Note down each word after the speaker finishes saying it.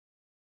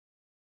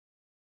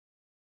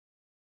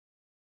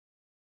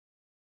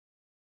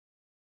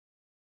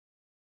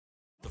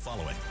The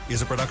following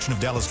is a production of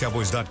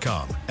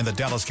DallasCowboys.com and the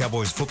Dallas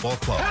Cowboys Football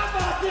Club. How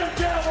about them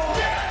Cowboys?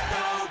 Yeah,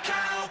 go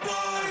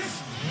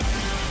Cowboys!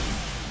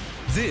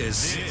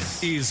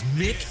 This is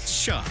Mick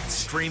Shots.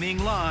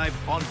 Streaming live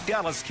on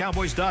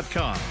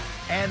DallasCowboys.com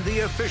and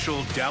the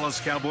official Dallas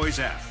Cowboys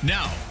app.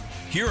 Now,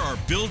 here are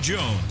Bill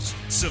Jones,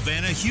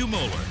 Savannah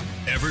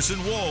Humoller,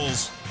 Everson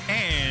Walls,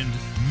 and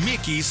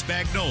Mickey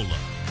Spagnola.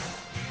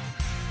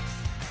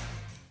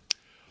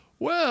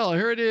 Well,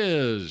 here it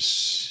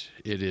is.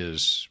 It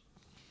is,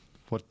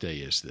 what day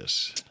is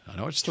this? I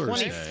know it's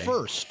Thursday.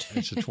 21st.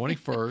 It's the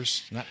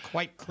 21st. Not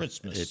quite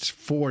Christmas. It's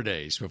 4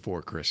 days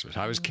before Christmas.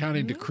 I was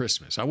counting to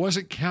Christmas. I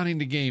wasn't counting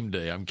to game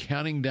day. I'm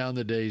counting down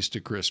the days to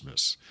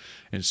Christmas.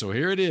 And so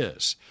here it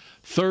is,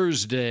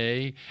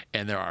 Thursday,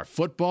 and there are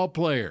football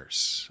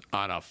players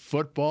on a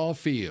football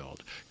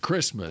field.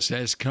 Christmas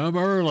has come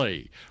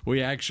early.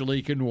 We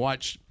actually can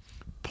watch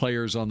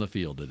players on the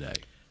field today.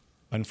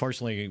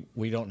 Unfortunately,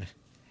 we don't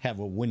have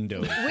a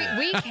window.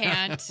 We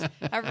can't.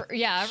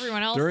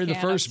 Everyone else During can the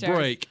first upstairs.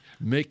 break,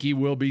 Mickey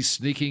will be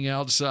sneaking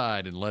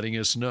outside and letting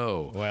us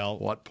know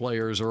what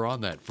players are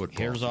on that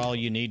football Here's field. all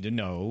you need to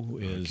know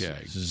is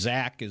Okay.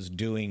 Zach is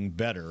doing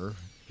better,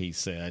 he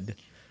said.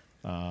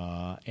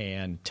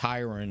 And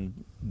Tyron,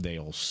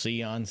 they'll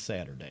see on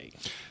Saturday.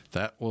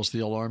 That was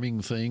the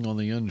alarming thing on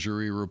the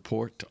injury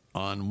report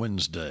on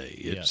Wednesday.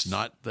 It's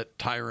not that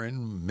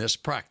Tyron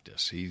missed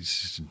practice. He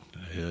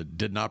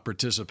did not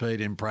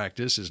participate in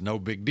practice. Is no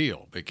big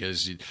deal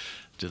because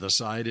to the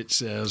side it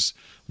says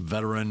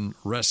veteran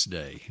rest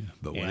day.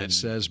 But when it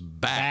says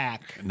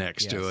back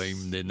next to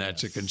him, then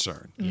that's a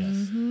concern.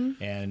 Yes.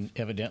 And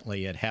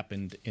evidently it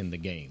happened in the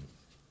game.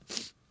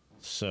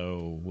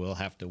 So we'll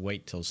have to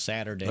wait till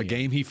Saturday. A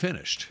game he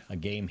finished.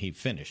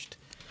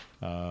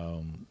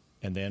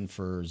 And then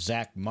for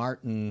Zach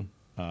Martin,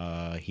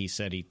 he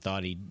said he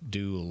thought he'd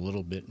do a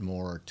little bit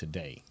more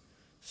today.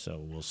 So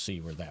we'll see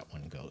where that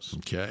one goes.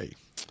 Okay.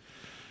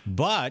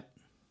 But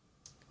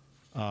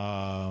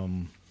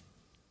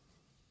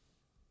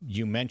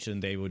you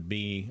mentioned they would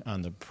be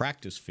on the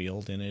practice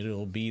field, and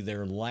it'll be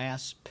their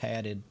last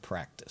padded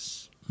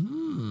practice.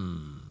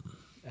 And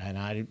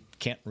I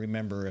can't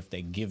remember if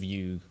they give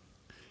you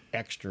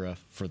extra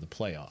for the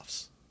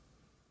playoffs.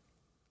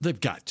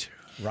 They've got to.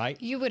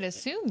 Right? You would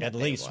assume that At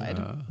least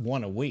would.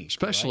 one a week.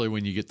 Especially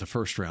when you get the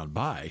first round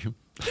bye.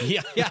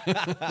 Yeah.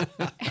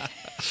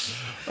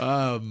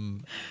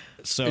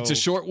 So it's a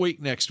short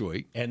week next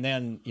week. And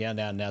then,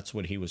 then that's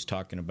what he was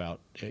talking about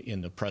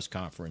in the press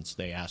conference.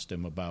 They asked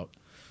him about,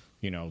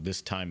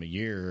 this time of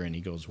year, and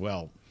he goes,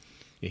 well,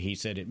 he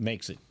said it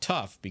makes it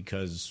tough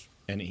because,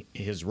 and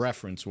his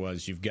reference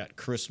was, you've got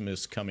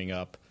Christmas coming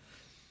up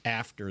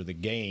after the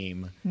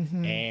game,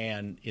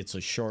 and it's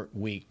a short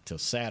week to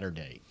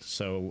Saturday.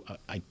 So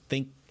I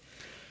think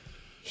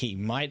he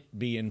might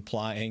be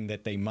implying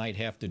that they might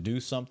have to do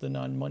something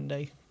on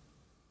Monday.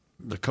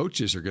 The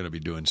coaches are going to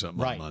be doing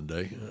something on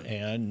Monday.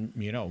 And,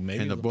 maybe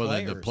and the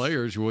players. The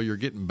players, you're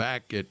getting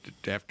back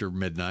after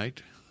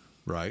midnight,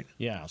 right?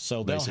 Yeah,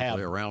 so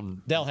Basically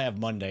they'll have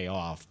Monday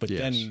off, but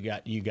then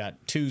you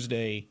got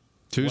Tuesday.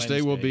 Tuesday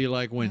Wednesday. will be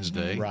like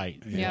Wednesday. Right.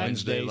 Yeah.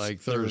 Wednesday like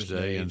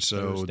Thursday. And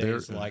so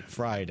Thursday's like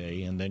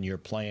Friday, and then you're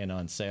playing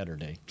on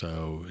Saturday.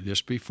 So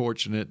just be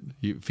fortunate.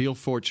 You feel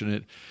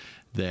fortunate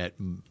that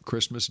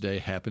Christmas Day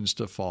happens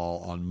to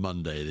fall on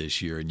Monday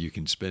this year, and you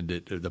can spend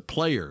it. The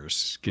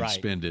players can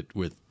spend it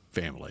with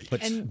family.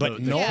 But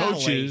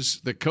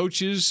the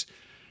coaches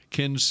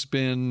can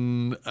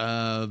spend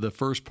the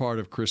first part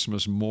of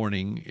Christmas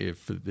morning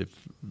if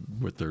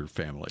with their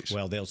families.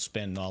 Well, they'll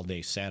spend all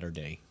day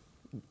Saturday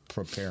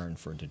preparing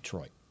for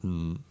Detroit.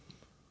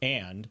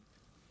 And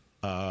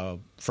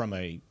from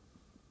a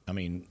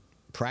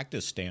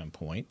practice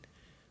standpoint,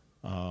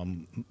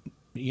 on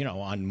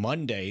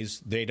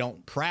Mondays they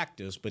don't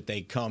practice, but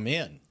they come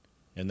in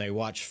and they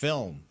watch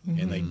film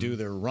and they do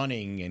their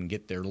running and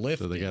get their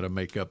lift. So they got to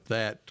make up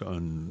that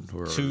on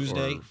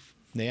Tuesday.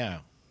 Yeah.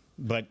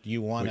 But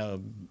you want to,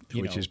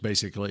 which is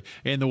basically,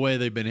 and the way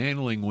they've been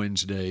handling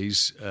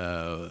Wednesdays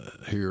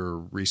here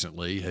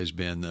recently has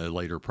been the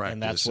later practice.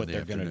 And that's what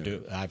they're going to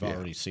do. I've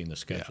already seen the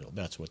schedule. Yeah.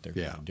 That's what they're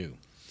going to do.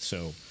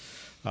 So,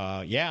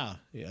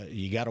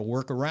 you got to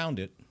work around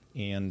it.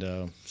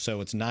 And so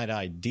it's not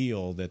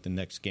ideal that the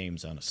next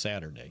game's on a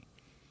Saturday.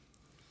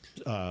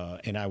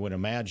 And I would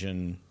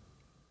imagine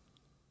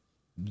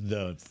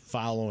the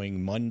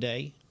following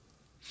Monday,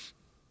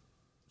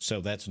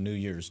 so that's New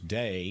Year's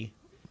Day,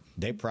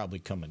 they're probably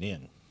coming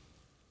in.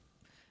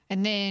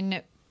 And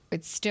then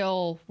it's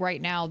still, right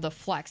now, the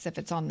flex if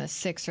it's on the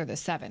 6th or the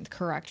 7th,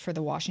 correct, for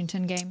the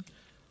Washington game?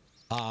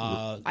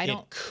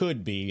 It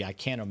could be. I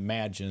can't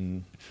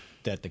imagine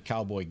that the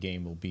Cowboy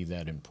game will be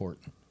that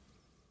important.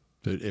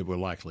 It will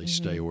likely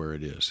stay where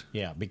it is.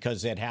 Yeah,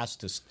 because it has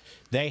to.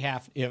 They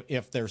have,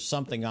 if there's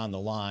something on the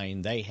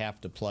line, they have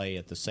to play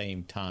at the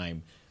same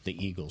time the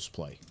Eagles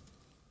play.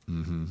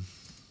 Mm-hmm.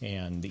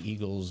 And the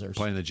Eagles are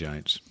playing the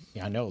Giants.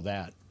 Yeah, I know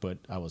that, but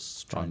I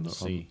was trying to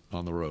see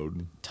on the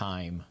road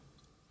time.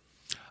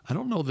 I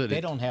don't know that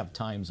They don't have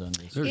times on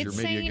this. There's It's your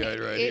media saying guide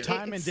right it- here.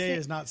 Time and day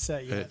is not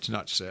set yet. It's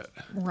not set.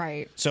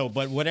 Right. So,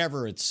 but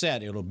whatever it's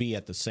set, it'll be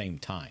at the same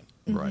time.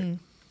 Right.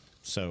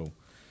 So,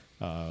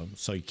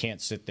 so you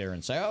can't sit there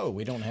and say, "Oh,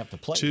 we don't have to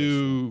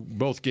play."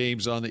 Both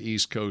games on the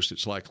East Coast,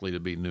 it's likely to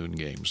be noon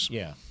games.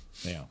 Yeah,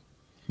 yeah.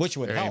 Which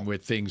would And help.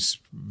 with things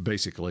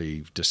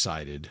basically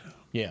decided.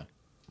 Yeah.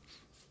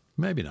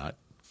 Maybe not.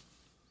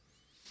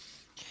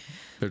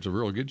 There's a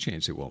real good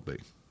chance it won't be.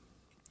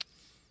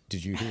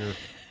 Did you hear?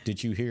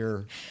 Did you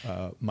hear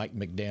Mike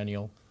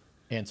McDaniel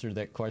answer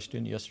that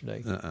question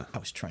yesterday? I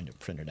was trying to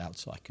print it out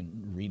so I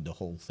can read the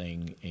whole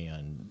thing,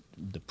 and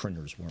the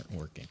printers weren't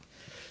working.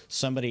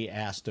 Somebody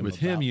asked him. With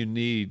him, you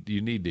need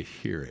to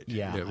hear it.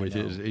 Yeah, With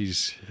I know.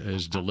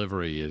 his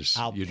delivery is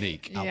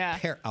unique.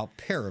 I'll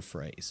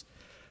paraphrase.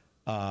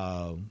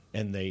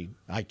 And I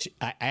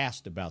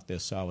asked about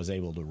this, so I was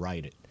able to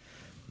write it.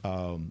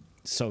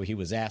 So he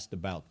was asked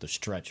about the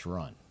stretch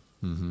run,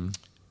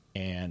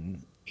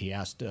 and he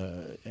asked,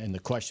 and the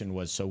question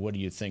was, so what do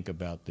you think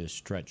about this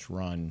stretch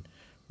run?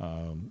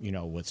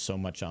 With so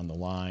much on the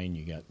line,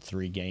 you got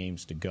 3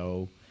 games to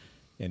go,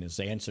 and his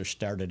answer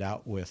started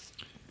out with,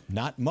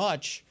 "Not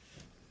much,"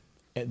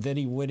 and then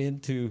he went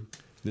into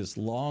this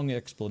long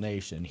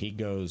explanation. He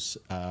goes,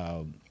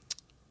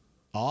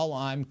 "All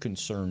I'm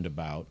concerned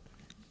about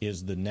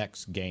is the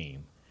next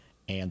game,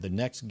 and the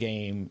next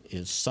game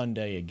is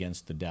Sunday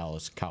against the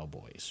Dallas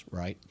Cowboys,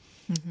 right?"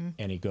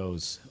 And he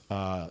goes,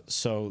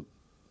 "So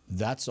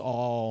that's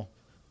all,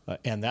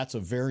 and that's a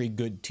very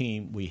good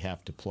team we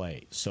have to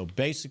play." So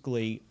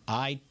basically,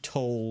 I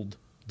told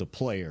the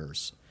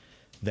players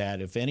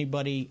that if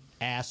anybody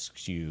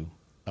asks you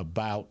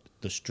about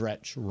the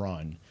stretch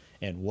run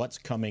and what's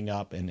coming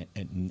up, and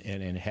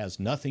it has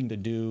nothing to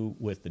do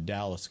with the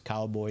Dallas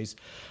Cowboys,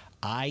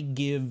 I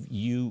give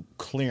you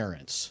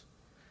clearance,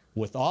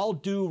 with all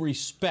due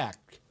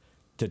respect,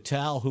 to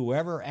tell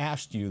whoever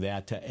asked you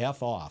that to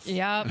F off.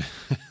 Yep.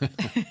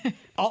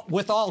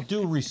 With all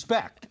due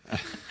respect.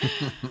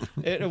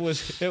 It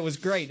was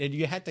great. And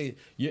you had to,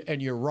 and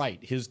you're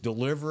right, his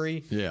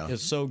delivery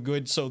is so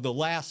good. So the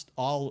last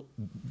all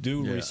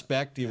due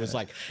respect, he was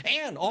like,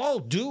 "And all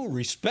due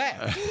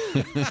respect."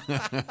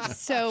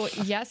 So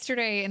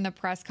yesterday in the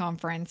press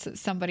conference,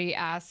 somebody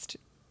asked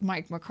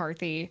Mike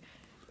McCarthy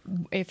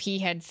if he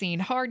had seen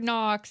Hard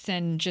Knocks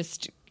and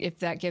just if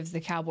that gives the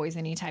Cowboys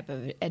any type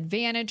of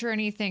advantage or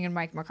anything. And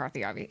Mike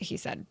McCarthy, he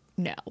said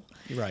no.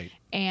 Right.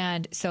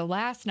 And so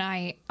last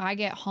night I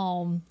get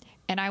home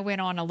and I went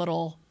on a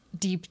little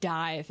deep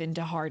dive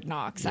into Hard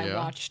Knocks. I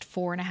watched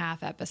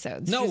 4.5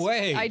 episodes. No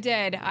way. I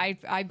did.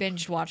 I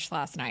binge watched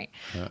last night.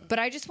 But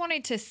I just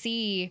wanted to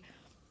see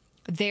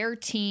their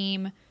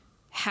team,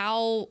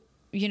 how,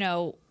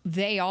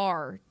 they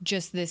are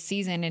just this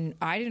season. And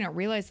I didn't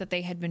realize that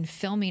they had been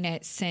filming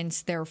it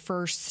since their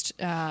first,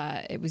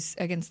 it was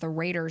against the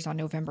Raiders on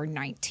November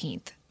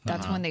 19th.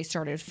 That's when they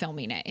started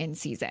filming it in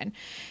season.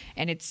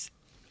 And it's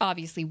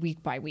obviously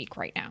week by week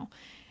right now.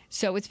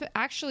 So it's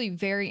actually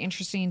very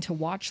interesting to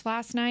watch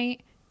last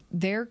night.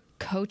 Their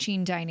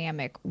coaching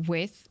dynamic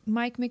with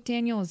Mike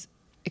McDaniel is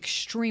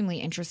extremely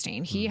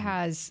interesting. He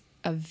has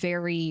a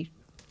very,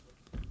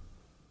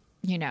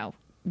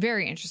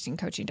 very interesting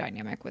coaching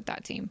dynamic with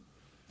that team.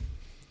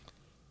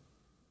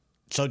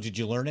 So did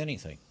you learn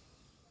anything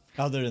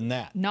other than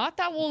that? Not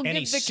that will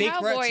Any give the secrets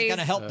Cowboys. going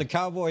to help the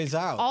Cowboys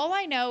out? All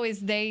I know is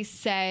they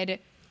said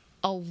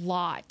a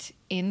lot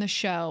in the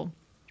show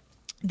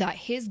that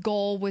his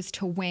goal was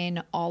to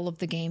win all of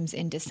the games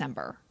in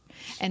December.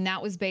 And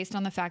that was based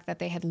on the fact that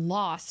they had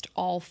lost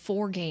all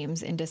 4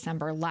 games in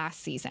December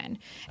last season.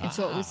 And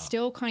so it was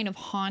still kind of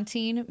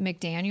haunting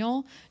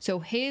McDaniel. So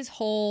his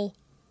whole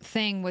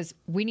thing was,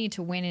 we need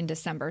to win in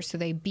December. So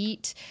they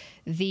beat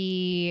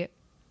the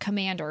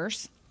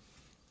Commanders.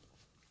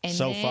 And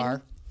so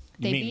far?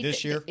 You mean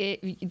this year?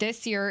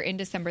 This year in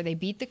December, they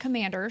beat the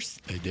Commanders.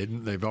 They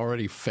didn't. They've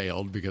already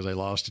failed because they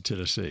lost to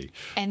Tennessee.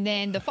 And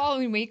then the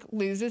following week,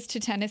 loses to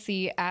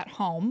Tennessee at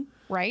home,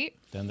 right?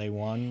 Then they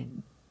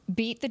won.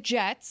 Beat the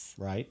Jets.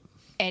 Right.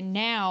 And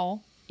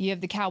now you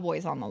have the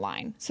Cowboys on the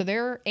line. So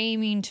they're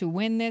aiming to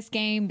win this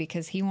game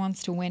because he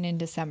wants to win in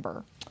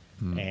December.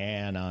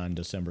 And on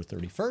December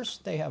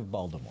 31st, they have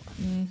Baltimore.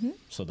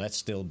 So that's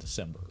still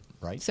December,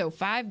 right? So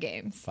 5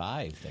 games.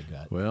 5 they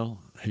got. Well,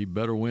 he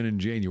better win in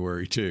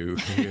January, too.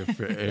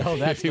 Oh,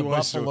 that's he the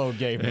wants Buffalo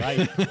game,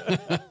 right?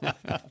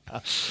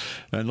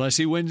 Unless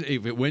he wins.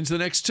 If it wins the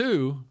next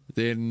 2,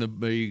 then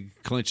he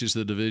clinches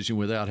the division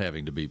without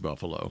having to beat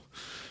Buffalo.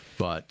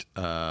 But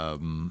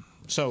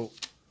So,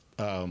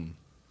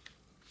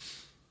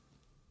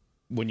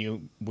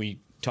 when we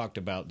talked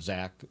about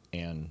Zach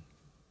and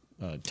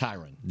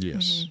Tyron.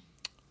 yes.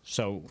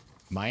 So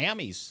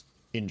Miami's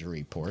injury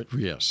report.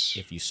 Yes.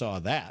 If you saw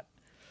that,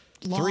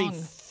 Long.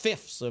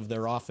 3/5 of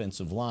their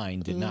offensive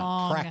line did not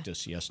Long.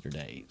 practice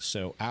yesterday.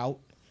 So out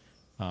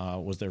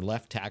was their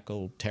left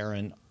tackle,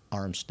 Taron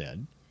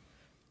Armstead.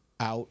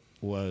 Out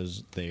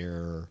was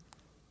their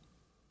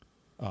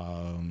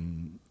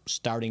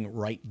starting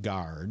right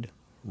guard,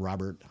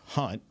 Robert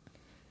Hunt.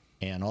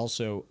 And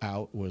also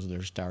out was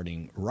their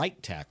starting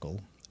right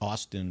tackle,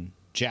 Austin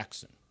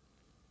Jackson.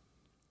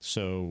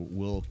 So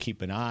we'll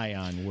keep an eye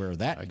on where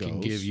that goes. I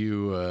can give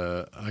you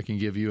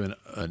an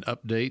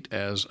update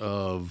as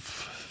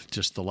of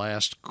just the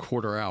last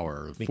quarter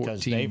hour, because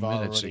 14 they've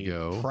minutes already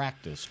ago.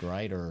 Practiced,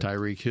 right? Or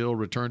Tyreek Hill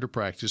returned to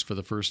practice for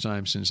the first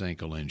time since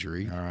ankle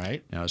injury. all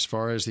right. Now, as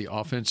far as the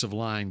offensive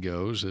line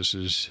goes, this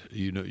is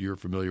you're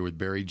familiar with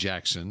Barry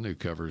Jackson, who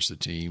covers the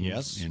team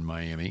in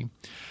Miami.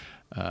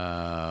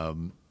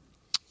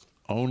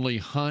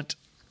 Only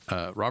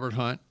Robert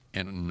Hunt,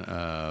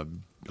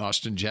 and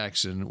Austin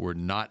Jackson were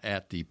not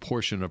at the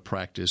portion of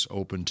practice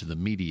open to the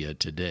media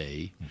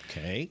today.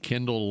 Okay.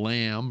 Kendall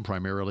Lamb,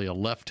 primarily a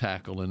left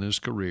tackle in his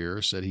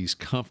career, said he's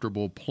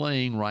comfortable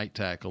playing right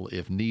tackle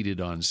if needed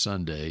on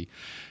Sunday.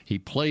 He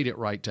played at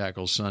right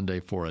tackle Sunday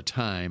for a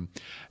time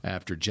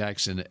after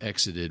Jackson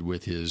exited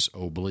with his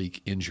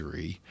oblique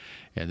injury.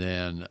 And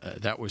then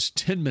that was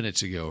 10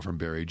 minutes ago from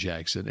Barry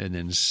Jackson. And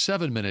then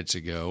 7 minutes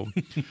ago,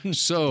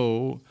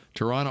 so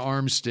Teron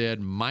Armstead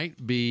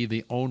might be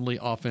the only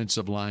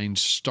offensive line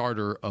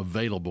starter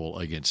available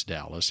against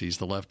Dallas. He's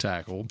the left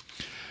tackle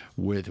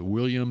with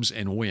Williams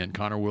and Wynn,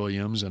 Connor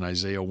Williams and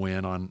Isaiah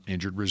Wynn on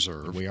injured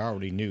reserve. We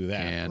already knew that,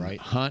 and right?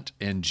 Hunt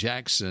and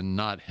Jackson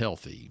not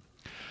healthy.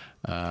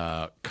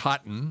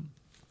 Cotton,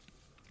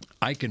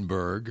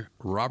 Eichenberg,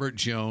 Robert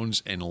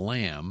Jones, and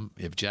Lamb,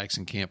 if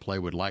Jackson can't play,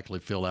 would likely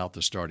fill out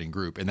the starting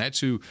group. And that's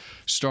who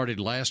started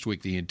last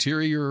week. The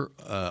interior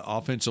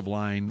offensive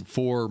line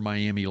for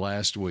Miami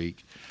last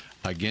week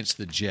against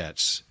the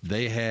Jets.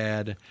 They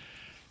had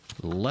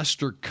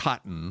Lester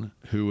Cotton,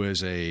 who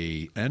is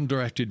a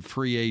undrafted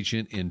free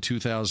agent in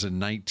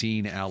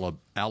 2019,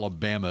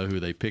 Alabama, who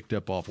they picked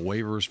up off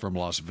waivers from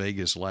Las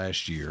Vegas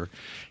last year.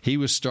 He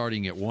was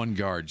starting at one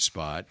guard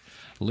spot.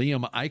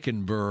 Liam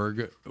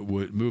Eichenberg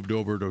moved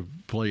over to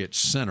play at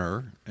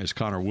center, as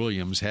Connor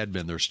Williams had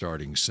been their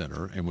starting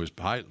center and was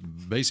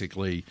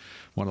basically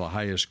one of the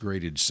highest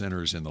graded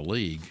centers in the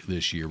league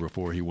this year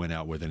before he went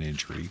out with an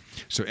injury.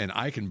 So, and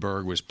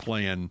Eichenberg was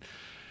playing.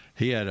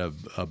 He had a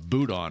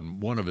boot on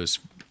one of his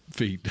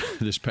feet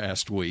this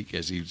past week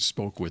as he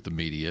spoke with the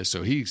media.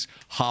 So he's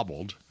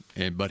hobbled,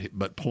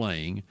 but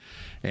playing.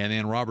 And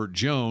then Robert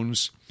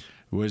Jones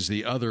was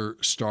the other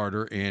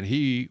starter, and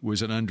he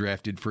was an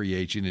undrafted free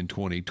agent in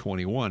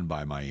 2021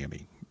 by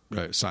Miami,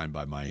 signed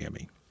by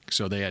Miami.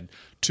 So they had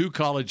two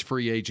college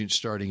free agents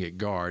starting at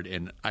guard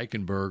and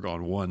Eichenberg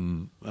on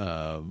one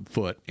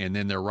foot, and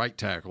then their right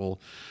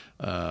tackle,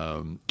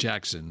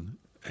 Jackson,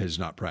 is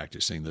not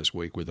practicing this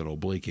week with an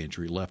oblique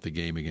injury, left the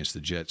game against the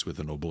Jets with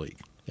an oblique.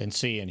 And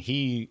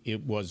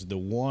it was the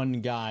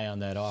one guy on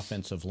that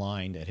offensive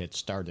line that had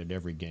started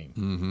every game.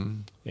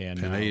 Mm-hmm. And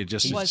they had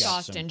just was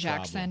Austin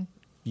Jackson.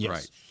 Yes.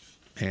 Right.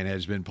 And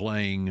has been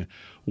playing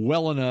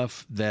well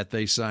enough that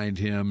they signed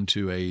him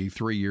to a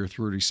 3-year,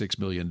 $36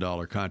 million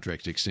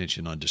contract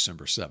extension on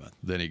December 7th.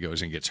 Then he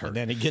goes and gets hurt. And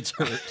then he gets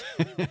hurt.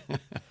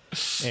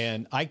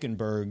 And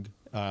Eichenberg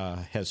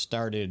has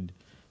started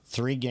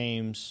 4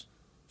 games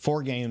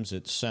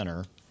at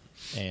center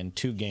and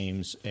 3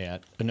 games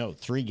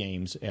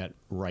at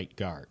right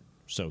guard.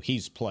 So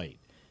he's played.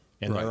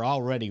 And they're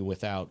already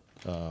without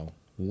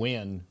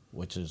Wynn,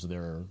 which is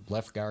their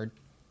left guard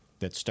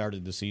that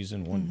started the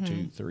season. 1,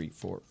 2, 3,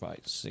 4, 5,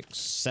 6,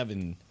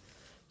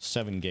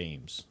 7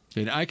 games.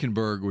 And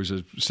Eichenberg was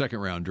a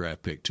second-round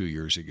draft pick 2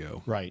 years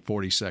ago. Right.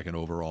 42nd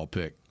overall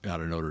pick out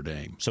of Notre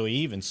Dame. So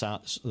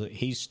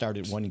he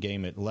started 1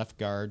 game at left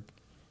guard,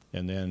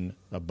 and then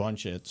a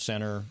bunch at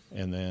center,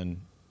 and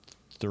then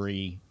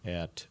 3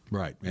 at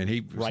right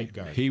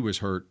guard. He was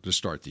hurt to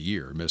start the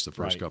year, missed the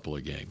first couple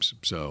of games.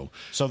 So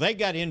they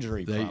got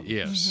injury problems.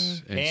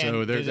 Yes, and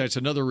so that's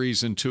another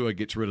reason Tua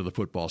gets rid of the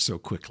football so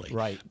quickly,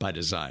 right, by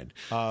design.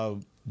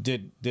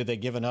 Did they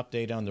give an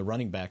update on the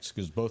running backs,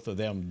 because both of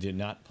them did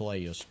not play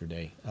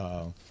yesterday?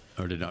 Or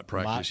did not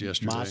practice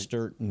yesterday?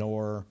 Mostert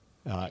nor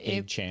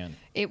Chan.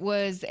 It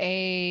was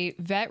a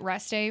vet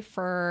rest day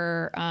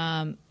for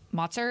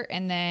Mozart,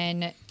 and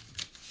then.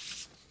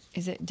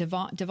 Is it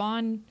Devon?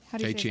 How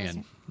do you say his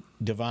name?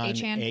 Devon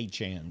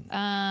Achan.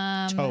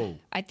 Toe.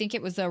 I think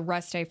it was a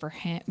rest day for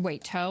him.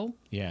 Wait, Toe?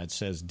 Yeah, it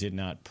says did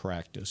not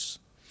practice.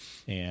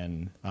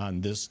 And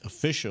on this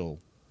official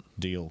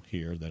deal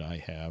here that I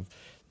have,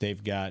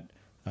 they've got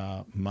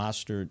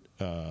Mostert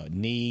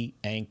knee,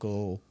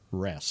 ankle,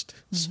 rest.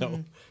 Mm-hmm.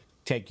 So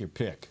take your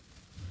pick.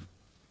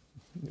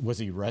 Was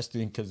he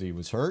resting because he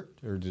was hurt,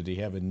 or did he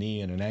have a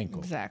knee and an ankle?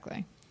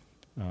 Exactly.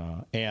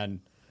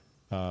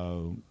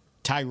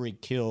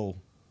 Tyreek Hill,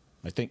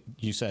 I think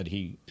you said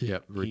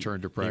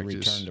returned to practice. He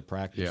returned to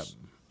practice.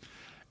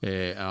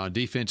 On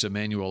defense,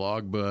 Emmanuel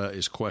Ogbah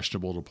is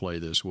questionable to play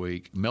this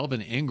week.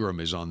 Melvin Ingram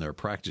is on their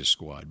practice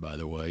squad, by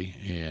the way,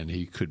 and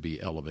he could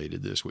be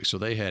elevated this week. So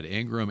they had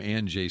Ingram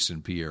and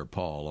Jason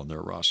Pierre-Paul on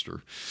their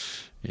roster,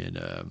 and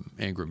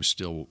Ingram's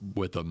still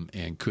with them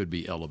and could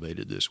be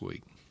elevated this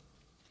week.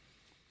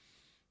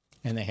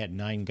 And they had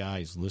 9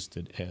 guys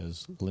listed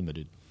as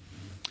limited.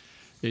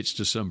 It's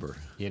December.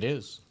 It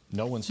is.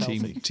 No one's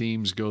healthy.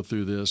 Teams go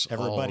through this.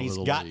 Everybody's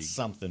all over the got league.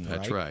 something, right?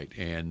 That's right.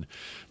 And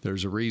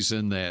there's a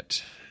reason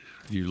that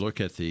you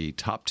look at the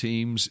top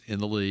teams in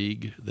the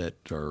league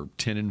that are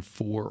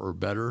 10-4 or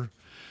better.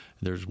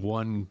 There's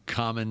one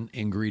common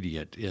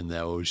ingredient in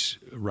those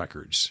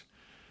records.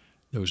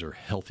 Those are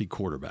healthy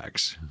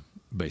quarterbacks,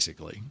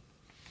 basically.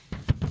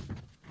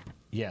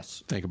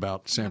 Yes. Think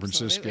about San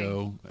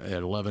Francisco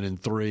at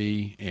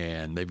 11-3,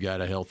 and they've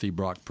got a healthy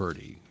Brock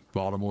Purdy.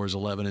 Baltimore's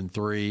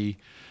 11-3.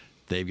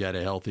 They've got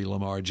a healthy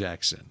Lamar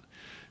Jackson.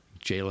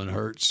 Jalen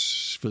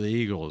Hurts for the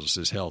Eagles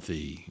is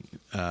healthy.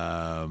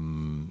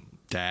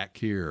 Dak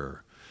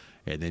here.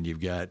 And then you've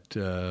got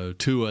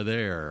Tua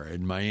there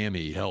in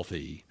Miami,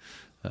 healthy,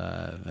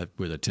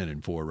 with a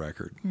 10-4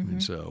 record. Mm-hmm.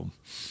 And so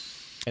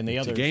and the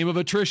it's others, a game of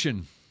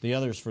attrition. The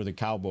others for the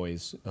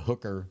Cowboys,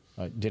 Hooker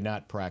did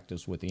not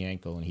practice with the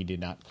ankle, and he did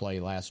not play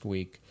last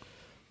week.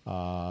 Who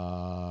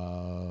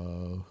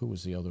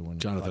was the other one?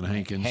 Jonathan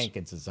Hankins.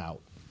 Hankins is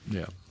out.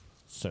 Yeah.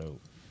 So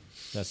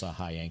that's a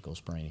high ankle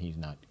sprain. He's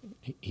not.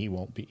 He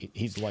won't be.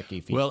 He's lucky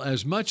if he. Well,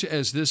 as much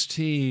as this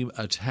team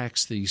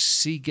attacks the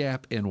C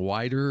gap and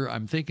wider,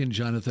 I'm thinking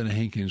Jonathan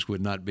Hankins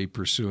would not be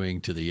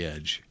pursuing to the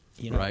edge,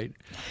 right?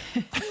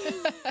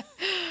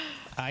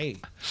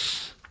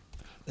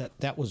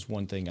 That was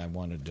one thing I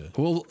wanted to.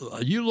 Well,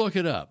 you look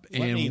it up.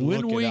 And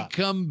when we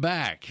come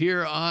back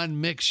here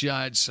on Mick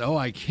Shots,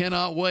 I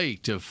cannot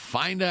wait to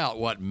find out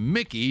what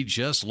Mickey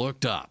just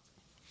looked up.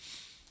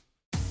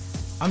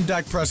 I'm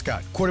Dak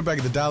Prescott, quarterback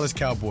of the Dallas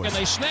Cowboys. And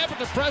they snap it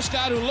to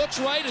Prescott, who looks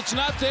right. It's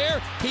not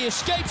there. He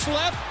escapes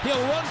left. He'll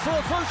run for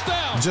a first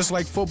down. Just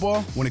like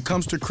football, when it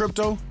comes to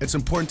crypto, it's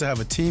important to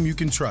have a team you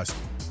can trust.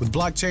 With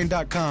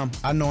blockchain.com,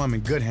 I know I'm in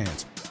good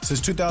hands.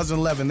 Since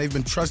 2011, they've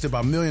been trusted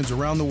by millions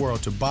around the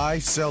world to buy,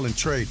 sell, and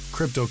trade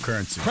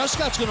cryptocurrency.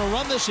 Prescott's going to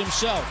run this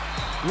himself.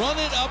 Run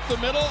it up the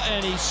middle,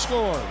 and he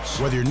scores.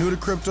 Whether you're new to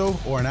crypto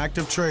or an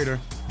active trader,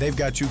 they've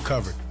got you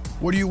covered.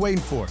 What are you waiting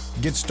for?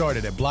 Get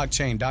started at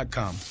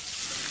blockchain.com.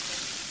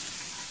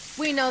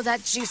 We know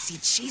that juicy,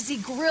 cheesy,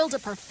 grilled to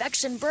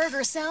perfection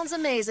burger sounds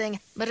amazing,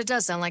 but it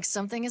does sound like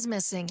something is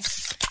missing.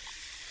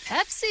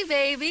 Pepsi,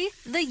 baby!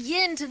 The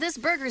yin to this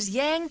burger's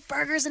yang.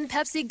 Burgers and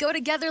Pepsi go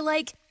together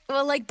like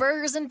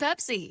burgers and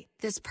Pepsi.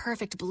 This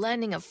perfect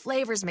blending of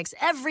flavors makes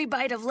every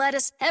bite of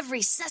lettuce,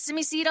 every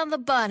sesame seed on the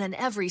bun, and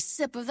every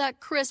sip of that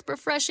crisp,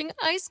 refreshing,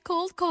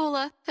 ice-cold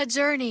cola a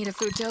journey to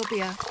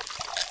Foodtopia.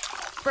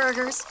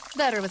 Burgers,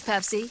 better with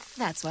Pepsi.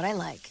 That's what I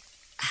like.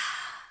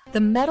 The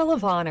Medal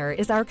of Honor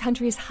is our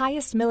country's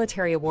highest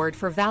military award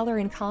for valor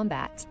in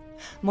combat.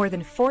 More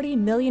than 40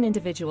 million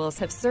individuals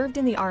have served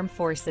in the armed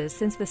forces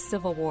since the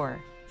Civil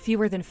War.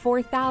 Fewer than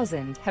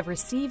 4,000 have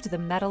received the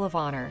Medal of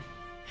Honor.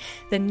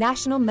 The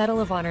National Medal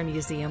of Honor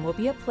Museum will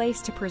be a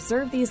place to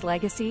preserve these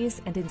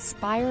legacies and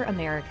inspire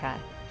America.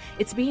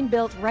 It's being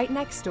built right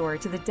next door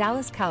to the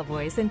Dallas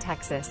Cowboys in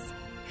Texas.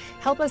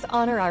 Help us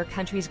honor our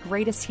country's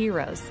greatest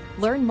heroes.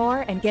 Learn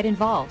more and get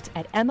involved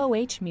at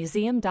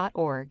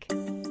mohmuseum.org.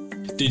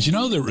 Did you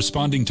know that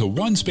responding to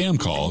one spam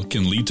call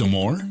can lead to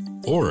more?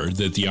 Or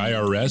that the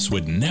IRS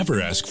would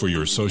never ask for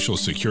your social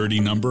security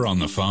number on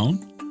the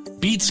phone?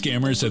 Beat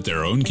scammers at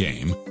their own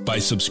game by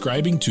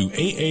subscribing to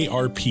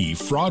AARP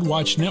Fraud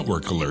Watch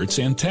Network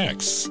alerts and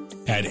texts.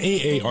 At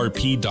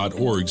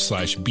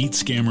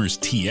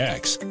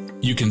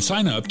aarp.org/beatscammerstx, you can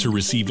sign up to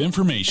receive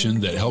information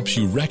that helps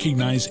you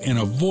recognize and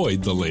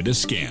avoid the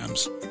latest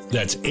scams.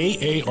 That's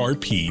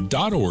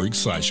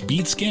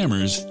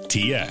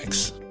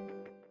aarp.org/beatscammerstx.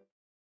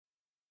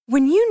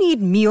 When you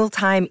need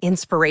mealtime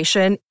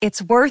inspiration,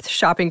 it's worth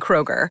shopping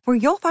Kroger, where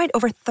you'll find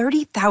over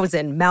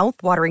 30,000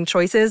 mouth-watering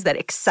choices that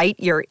excite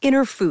your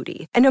inner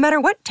foodie. And no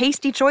matter what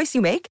tasty choice you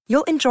make,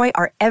 you'll enjoy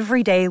our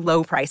everyday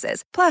low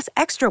prices, plus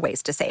extra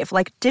ways to save,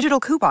 like digital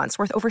coupons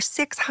worth over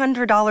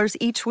 $600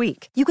 each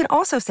week. You can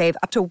also save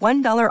up to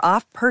 $1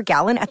 off per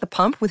gallon at the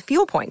pump with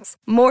fuel points.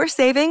 More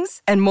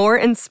savings and more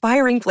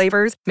inspiring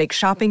flavors make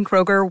shopping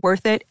Kroger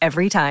worth it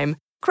every time.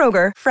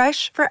 Kroger,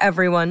 fresh for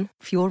everyone.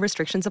 Fuel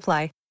restrictions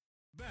apply.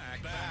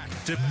 Back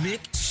to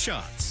Mick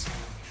Shots.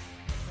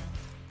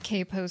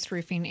 K-Post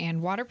Roofing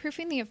and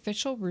Waterproofing, the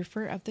official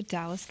roofer of the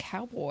Dallas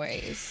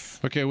Cowboys.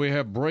 Okay, we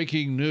have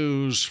breaking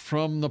news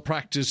from the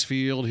practice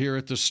field here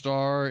at the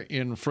Star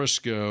in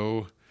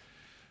Frisco.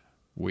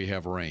 We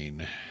have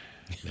rain.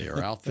 They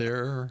are out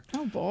there.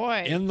 Oh,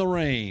 boy. In the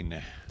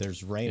rain.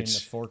 There's rain in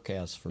the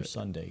forecast for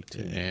Sunday,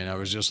 too. And I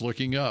was just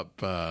looking up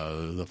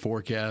the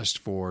forecast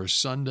for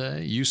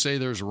Sunday. You say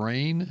there's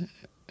rain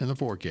in the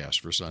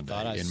forecast for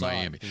Sunday in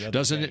Miami.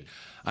 Doesn't it?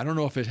 I don't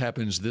know if it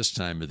happens this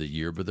time of the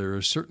year, but there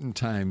are certain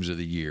times of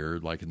the year,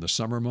 like in the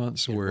summer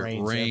months, where it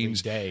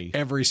rains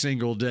every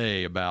single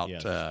day about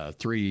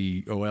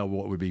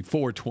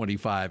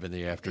 4:25 in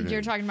the afternoon.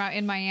 You're talking about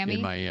in Miami?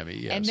 In Miami,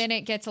 yes. And then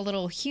it gets a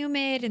little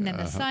humid, and then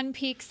the sun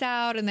peeks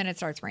out, and then it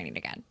starts raining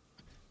again.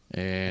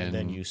 And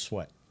then you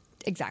sweat.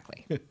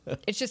 Exactly.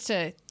 It's just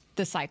the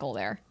cycle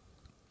there.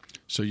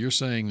 So you're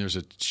saying there's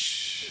a...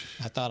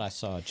 I thought I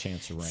saw a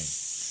chance of rain.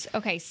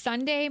 Okay,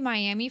 Sunday,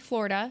 Miami,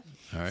 Florida,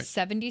 all right.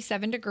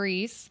 77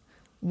 degrees.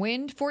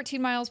 Wind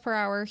 14 miles per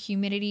hour,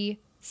 humidity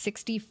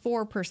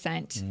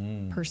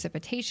 64%,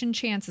 precipitation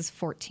chance is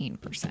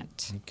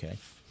 14%. Okay.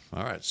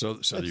 All right, so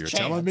you're chance.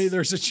 telling me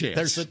there's a chance.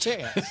 There's a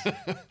chance.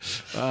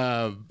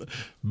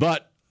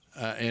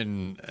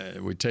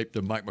 We taped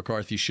the Mike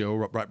McCarthy show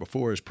right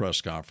before his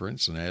press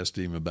conference and asked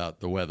him about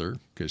the weather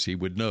because he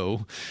would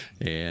know.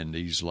 And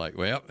he's like,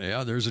 well,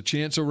 yeah, there's a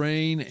chance of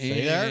rain.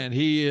 And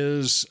he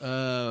is,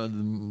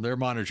 they're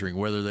monitoring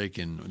whether they're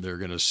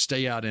going to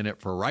stay out in it.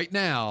 For right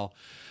now,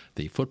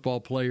 the football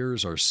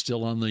players are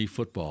still on the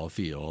football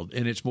field,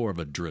 and it's more of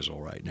a drizzle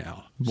right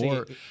now.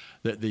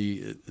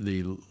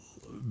 The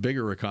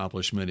bigger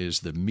accomplishment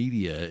is the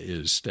media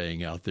is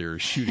staying out there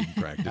shooting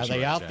practice. Are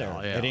they out there?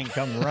 Yeah. They didn't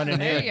come running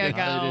There in. you go.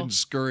 They didn't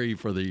scurry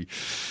for the...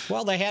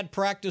 Well, they had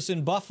practice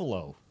in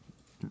Buffalo.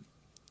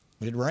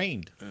 It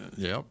rained.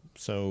 Yep.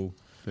 So...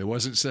 It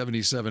wasn't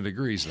 77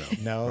 degrees, though.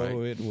 No, right?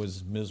 It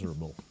was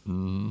miserable.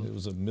 It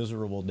was a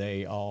miserable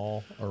day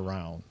all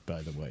around,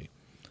 by the way.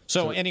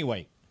 So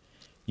anyway,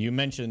 you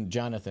mentioned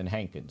Jonathan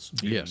Hankins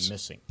being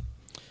missing.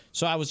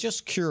 So I was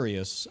just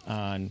curious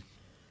on...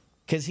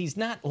 Because he's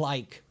not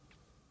like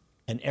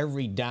an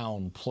every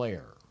down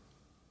player.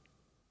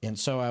 And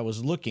so I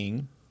was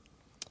looking,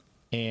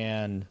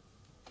 and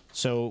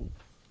so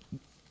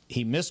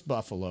he missed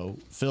Buffalo.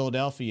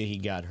 Philadelphia, he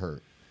got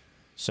hurt.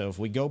 So if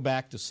we go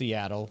back to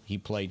Seattle, he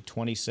played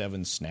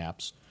 27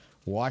 snaps.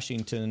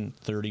 Washington,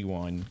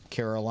 31.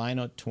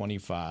 Carolina,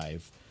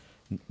 25.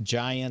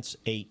 Giants,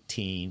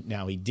 18.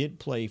 Now, he did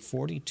play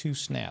 42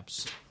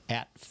 snaps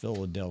at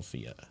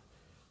Philadelphia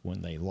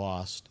when they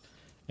lost.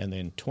 And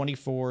then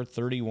 24,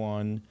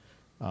 31.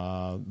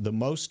 The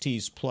most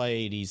he's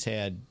played, he's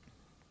had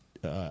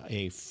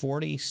a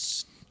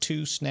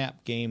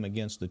 42-snap game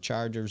against the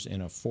Chargers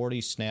and a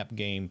 40-snap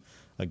game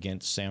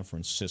against San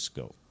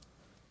Francisco.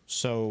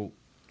 So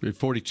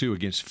 42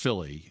 against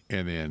Philly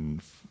and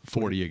then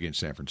 40 against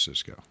San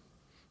Francisco.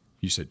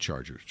 You said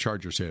Chargers.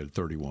 Chargers had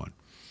 31.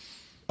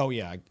 Oh,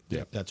 yeah.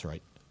 That's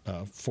right.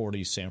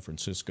 40 San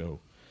Francisco.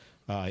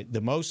 The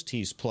most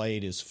he's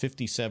played is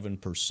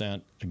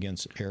 57%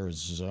 against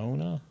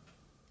Arizona.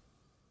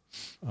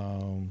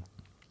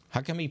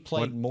 How come he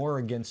played more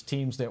against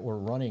teams that were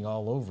running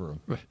all over him?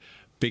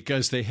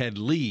 Because they had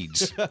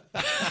leads.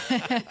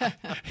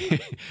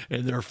 And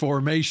their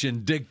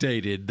formation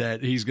dictated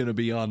that he's going to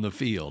be on the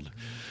field.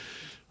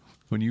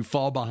 When you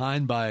fall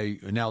behind by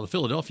now the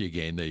Philadelphia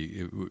game,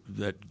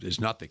 that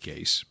is not the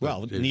case.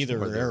 Well,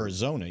 neither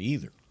Arizona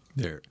either.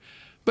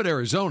 But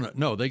Arizona,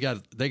 no, they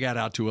got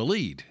out to a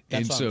lead,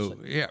 and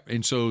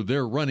so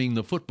they're running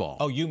the football.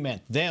 Oh, you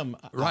meant them,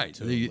 right?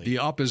 The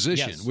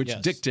opposition,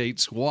 which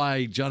dictates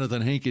why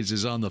Jonathan Hankins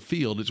is on the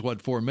field. It's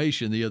what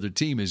formation the other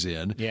team is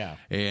in. Yeah,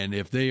 and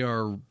if they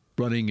are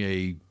running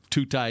a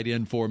two tight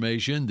end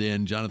formation,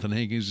 then Jonathan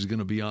Hankins is going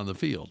to be on the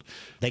field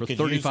for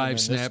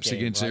 35 snaps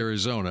against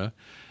Arizona.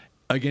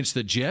 Against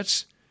the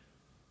Jets,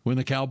 when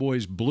the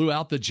Cowboys blew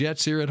out the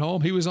Jets here at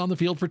home, he was on the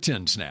field for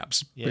 10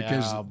 snaps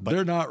because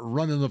they're not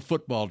running the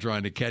football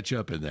trying to catch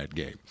up in that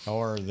game.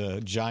 Or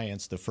the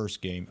Giants, the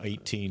first game,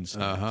 18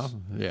 snaps.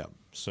 Yeah.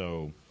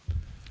 So,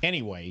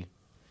 anyway,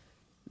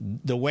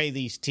 the way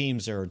these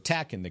teams are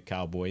attacking the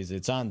Cowboys,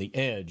 it's on the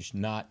edge,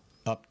 not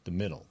up the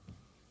middle.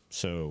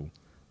 So,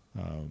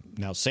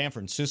 now San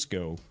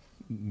Francisco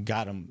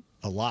got him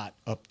a lot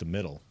up the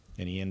middle,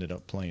 and he ended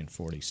up playing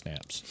 40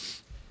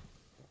 snaps.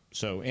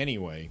 So,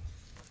 anyway,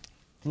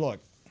 look,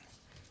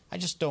 I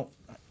just don't,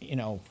 it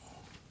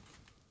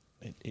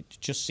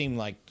just seemed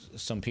like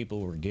some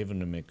people were giving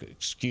him an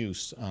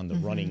excuse on the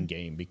running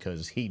game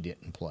because he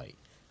didn't play.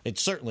 It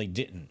certainly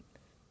didn't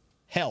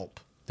help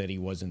that he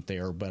wasn't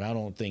there, but I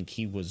don't think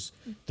he was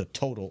the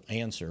total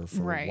answer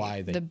for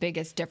why they the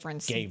biggest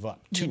difference gave up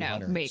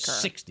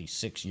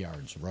 266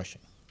 yards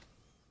rushing.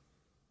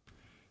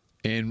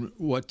 And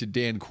what did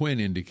Dan Quinn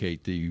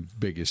indicate the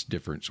biggest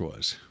difference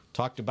was?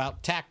 Talked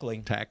about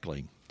tackling.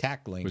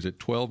 Was it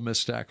 12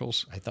 missed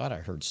tackles? I thought I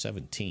heard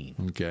 17.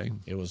 Okay.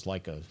 It was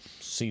like a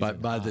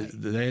season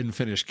they hadn't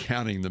finished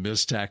counting the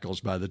missed tackles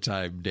by the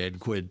time Dan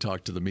Quinn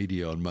talked to the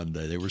media on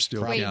Monday. They were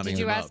still counting them up. Wait, did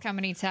you ask how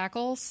many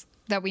tackles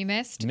that we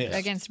missed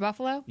against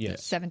Buffalo?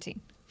 Yes.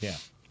 17.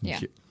 Yeah.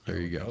 There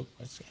you go.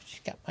 She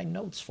got my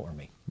notes for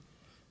me.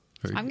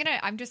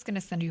 I'm just gonna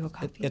send you a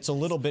copy. It's a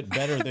little bit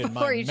better than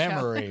my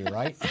memory,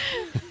 right?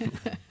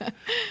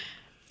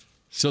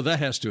 So that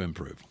has to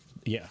improve.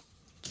 Yeah,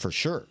 for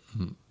sure.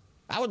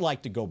 I would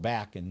like to go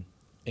back and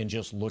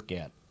just look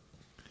at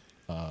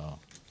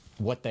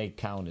what they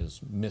count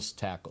as missed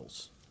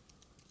tackles.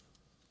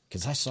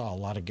 Because I saw a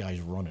lot of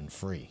guys running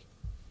free.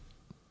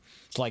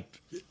 It's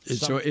like...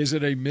 So is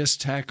it a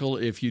missed tackle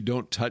if you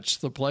don't touch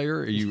the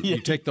player?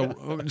 You take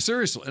the...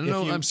 seriously.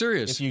 No, I'm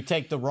serious. If you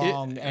take the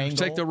wrong angle.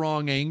 Take the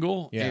wrong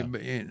angle.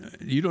 And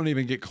you don't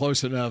even get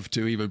close enough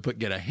to even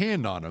get a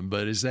hand on him.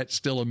 But is that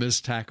still a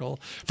missed tackle?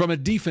 From a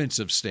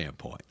defensive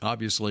standpoint.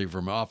 Obviously,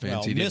 from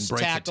offense, he didn't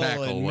break the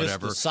tackle,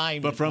 whatever.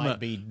 But from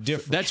might be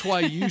different. That's why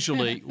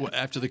usually,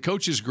 after the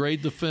coaches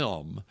grade the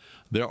film,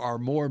 there are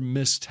more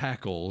missed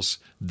tackles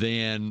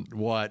than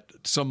what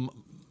some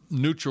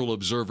neutral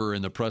observer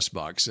in the press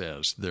box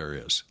says there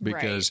is,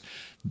 because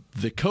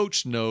the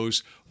coach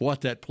knows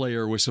what that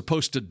player was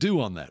supposed to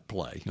do on that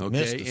play. Okay,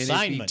 missed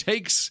assignment. And if he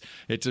takes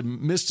it's a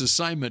missed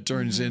assignment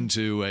turns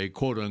into a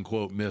quote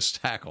unquote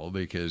missed tackle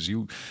because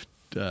you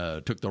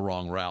took the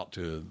wrong route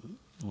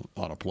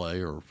on a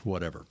play or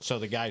whatever. So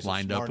the guys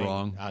lined up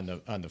wrong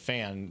on the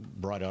fan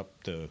brought up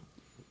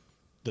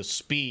the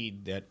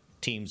speed that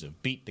teams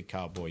have beat the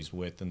Cowboys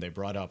with, and they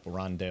brought up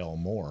Rondale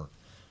Moore.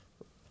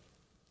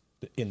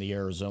 In the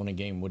Arizona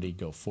game, would he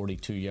go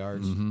 42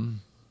 yards? Mm-hmm.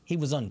 He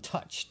was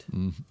untouched.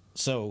 Mm-hmm.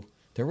 So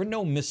there were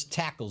no missed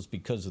tackles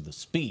because of the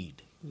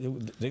speed.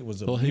 It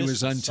was he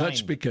was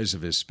untouched because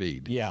of his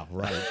speed. Yeah,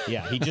 right.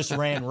 Yeah, he just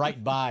ran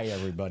right by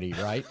everybody,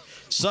 right?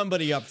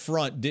 Somebody up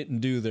front didn't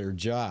do their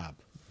job.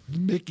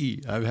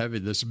 Mickey, I'm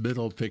having this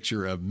mental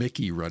picture of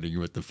Mickey running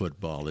with the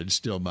football and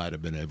still might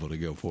have been able to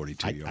go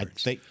 42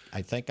 yards.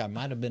 I think I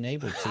might have been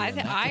able to.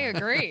 I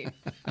agree.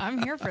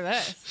 I'm here for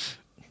this.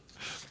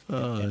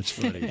 Oh, that's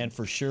funny. And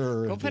for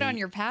sure, go put on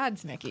your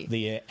pads, Mickey.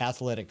 The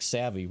athletic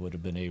savvy would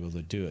have been able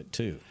to do it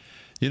too.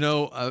 You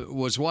know, I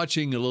was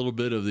watching a little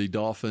bit of the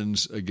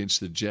Dolphins against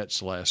the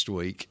Jets last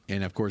week,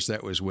 and of course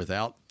that was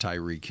without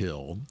Tyreek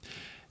Hill.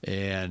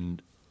 And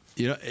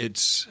you know, it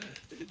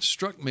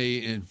struck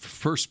me in the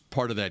first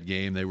part of that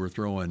game, they were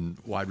throwing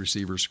wide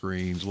receiver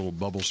screens, little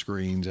bubble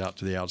screens out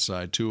to the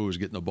outside. Tua was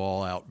getting the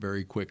ball out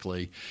very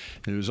quickly,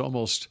 and it was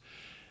almost.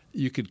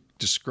 You could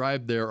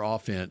describe their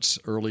offense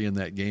early in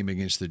that game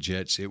against the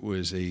Jets. It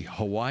was a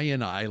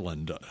Hawaiian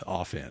Island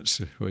offense.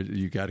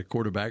 You got a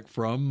quarterback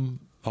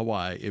from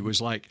Hawaii. It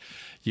was like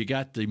you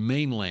got the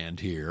mainland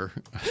here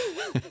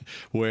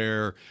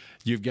where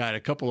you've got a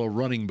couple of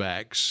running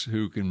backs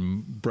who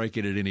can break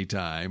it at any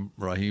time,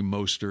 Raheem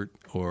Mostert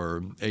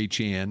or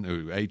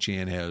Achane.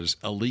 Achane has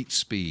elite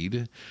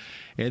speed.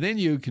 And then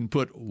you can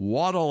put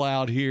Waddle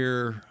out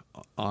here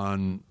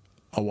on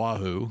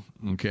Oahu,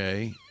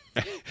 okay?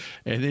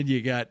 And then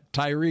you got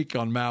Tyreek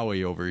on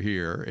Maui over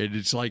here. And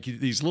it's like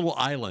these little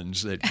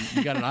islands that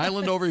you got an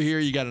island over here,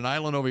 you got an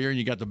island over here, and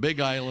you got the big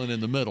island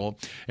in the middle.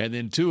 And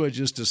then Tua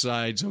just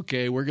decides,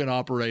 okay, we're going to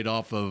operate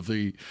off of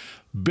the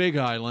big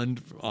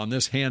island on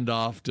this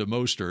handoff to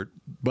Mostert.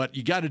 But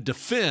you got to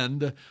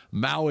defend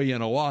Maui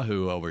and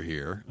Oahu over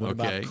here. What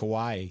about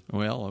Kauai?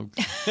 Well,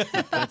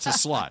 that's a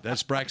slot.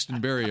 That's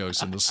Braxton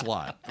Berrios in the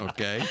slot,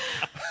 okay?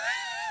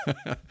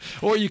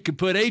 Or you could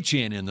put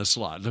Achane in the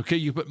slot. Okay,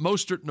 you put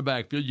Mostert in the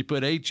backfield, you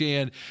put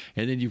Achane,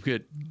 and then you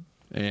could,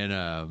 and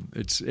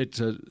it's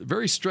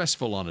very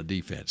stressful on a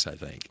defense, I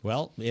think.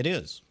 Well, it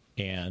is.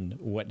 And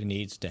what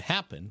needs to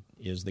happen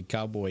is the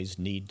Cowboys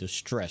need to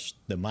stress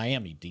the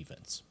Miami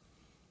defense.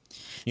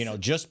 You know,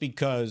 just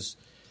because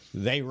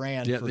they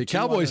ran for the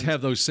Cowboys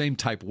have those same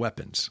type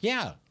weapons.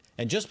 Yeah,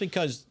 and just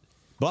because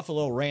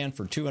Buffalo ran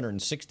for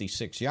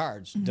 266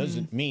 yards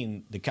doesn't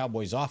mean the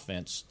Cowboys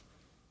offense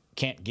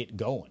can't get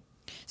going.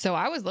 So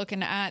I was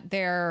looking at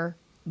their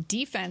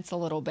defense a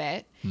little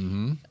bit,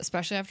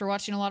 especially after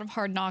watching a lot of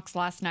Hard Knocks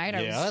last night.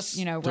 I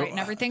was, writing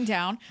everything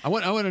down. I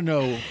want to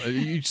know,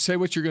 you say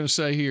what you're going to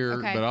say here,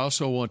 okay, but I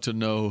also want to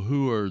know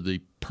who are the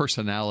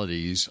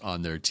personalities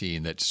on their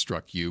team that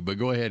struck you. But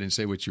go ahead and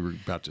say what you were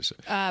about to say.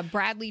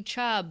 Bradley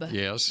Chubb.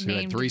 Yes, who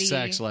had 3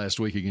 sacks last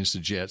week against the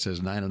Jets, has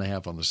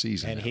 9.5 on the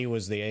season. And he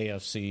was the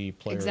AFC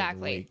Player of the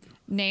Week.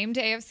 Named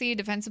AFC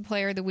Defensive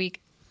Player of the Week.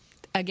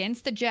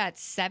 Against the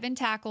Jets, 7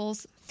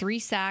 tackles, 3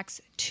 sacks,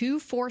 2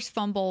 forced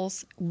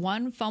fumbles,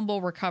 1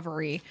 fumble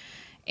recovery.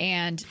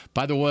 And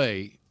by the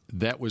way,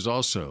 that was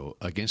also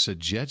against a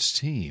Jets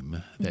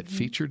team that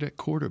featured at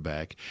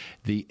quarterback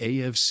the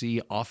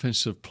AFC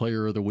Offensive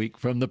Player of the Week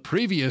from the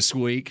previous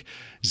week,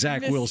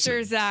 Zach Wilson.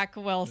 Mr. Zach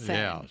Wilson.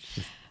 Yeah.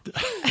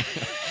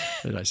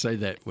 Did I say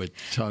that with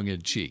tongue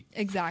in cheek?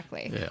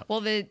 Exactly. Yeah.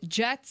 Well, the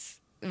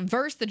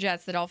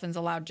Dolphins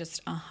allowed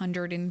just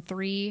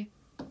 103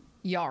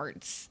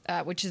 yards,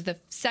 which is the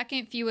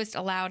second fewest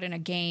allowed in a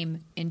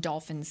game in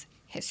Dolphins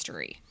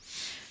history.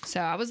 So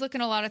I was looking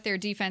a lot at their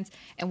defense,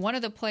 and one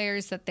of the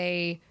players that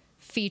they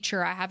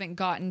feature, I haven't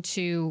gotten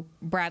to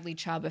Bradley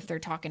Chubb. If they're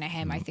talking to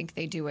him, I think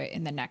they do it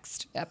in the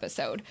next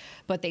episode.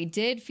 But they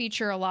did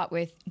feature a lot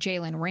with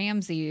Jalen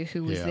Ramsey,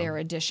 who was their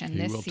addition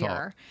this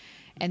year.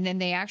 And then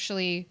they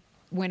actually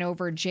went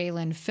over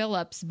Jalen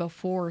Phillips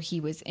before he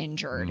was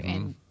injured,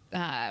 and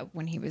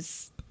when he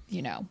was,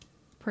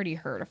 pretty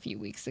hurt a few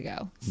weeks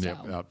ago. So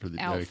out for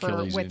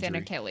Achilles with an injury.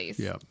 Achilles.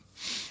 Yeah.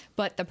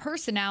 But the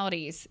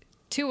personalities,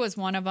 Tua's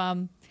one of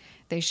them.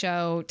 They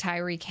show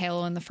Tyreek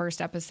Hill in the first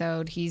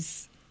episode.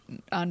 He's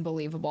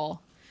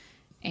unbelievable.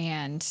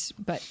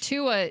 But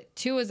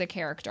Tua's a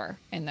character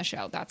in the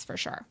show, that's for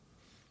sure.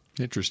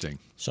 Interesting.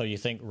 So you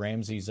think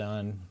Ramsey's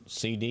on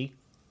CD?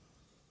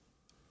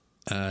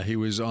 He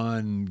was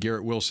on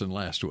Garrett Wilson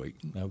last week.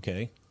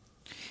 Okay.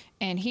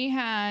 And he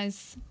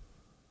has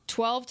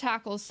 12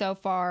 tackles so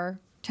far,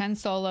 10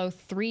 solo,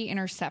 3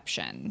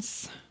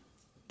 interceptions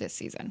this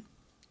season.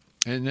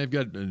 And they've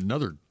got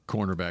another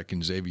cornerback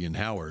in Xavier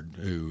Howard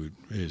who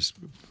is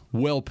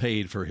well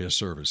paid for his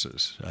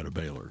services out of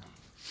Baylor.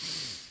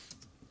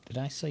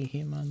 Did I say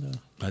him on the?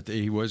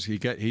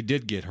 He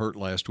did get hurt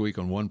last week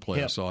on one play.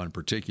 Hip. I saw in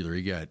particular.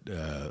 He got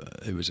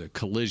it was a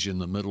collision in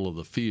the middle of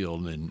the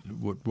field, and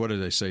what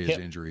did they say his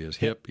injury is?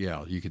 Hip.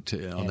 Yeah, you could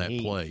tell on that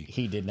play.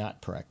 He did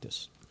not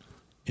practice.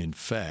 In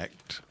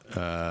fact,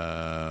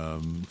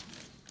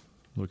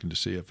 looking to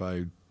see if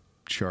I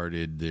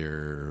charted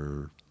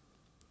their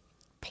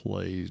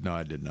plays. No,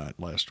 I did not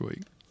last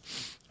week.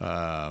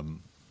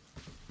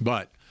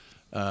 But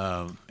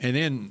and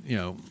then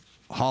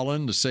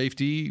Holland, the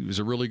safety, was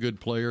a really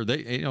good player.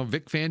 They,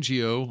 Vic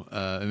Fangio.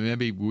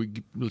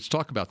 Let's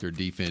talk about their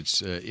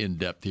defense in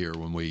depth here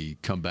when we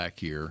come back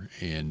here.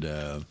 And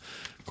of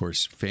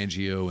course,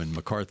 Fangio and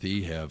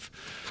McCarthy have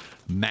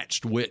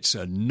matched wits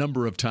a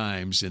number of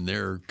times in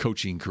their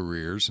coaching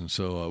careers, and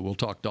so we'll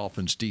talk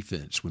Dolphins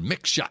defense when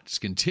Mick Shots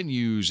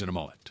continues in a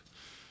moment.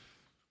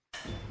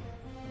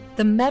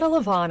 The Medal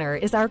of Honor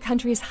is our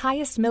country's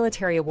highest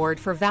military award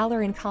for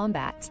valor in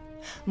combat.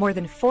 More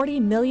than 40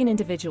 million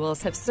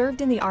individuals have served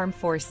in the armed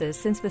forces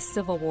since the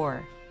Civil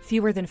War.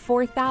 Fewer than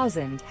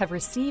 4,000 have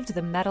received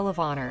the Medal of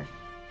Honor.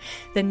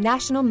 The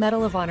National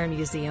Medal of Honor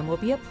Museum will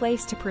be a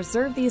place to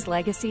preserve these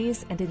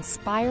legacies and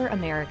inspire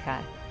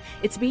America.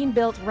 It's being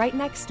built right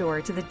next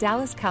door to the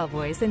Dallas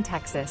Cowboys in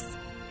Texas.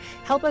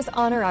 Help us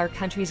honor our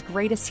country's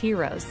greatest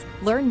heroes.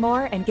 Learn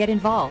more and get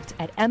involved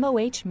at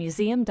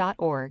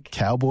mohmuseum.org.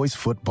 Cowboys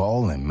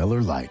football and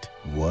Miller Lite.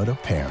 What a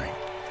pairing.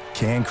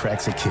 Can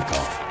cracks at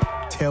kickoff.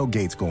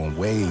 Tailgates going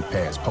way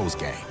past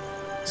postgame.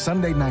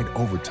 Sunday night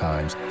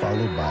overtimes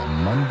followed by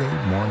Monday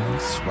morning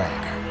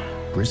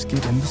swagger.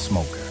 Brisket in the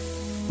smoker.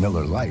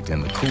 Miller Lite in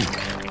the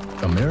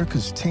cooler.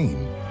 America's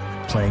team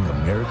playing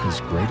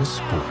America's greatest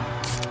sport.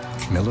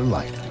 Miller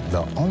Lite,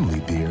 the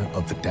only beer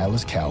of the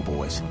Dallas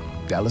Cowboys.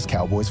 Dallas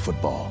Cowboys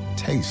football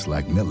tastes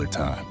like Miller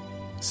time.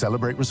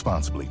 Celebrate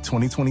responsibly.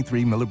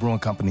 2023 Miller Brewing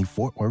Company,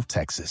 Fort Worth,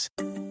 Texas.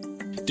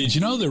 Did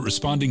you know that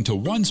responding to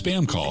one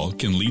spam call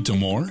can lead to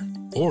more?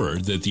 Or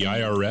that the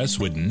IRS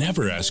would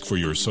never ask for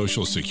your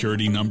social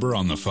security number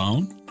on the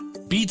phone?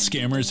 Beat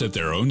scammers at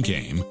their own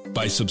game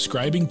by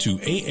subscribing to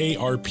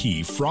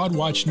AARP Fraud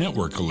Watch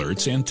Network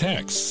alerts and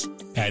texts.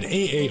 At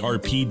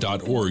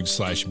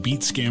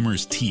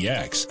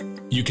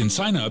aarp.org/beatscammerstx, you can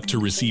sign up to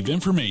receive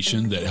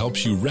information that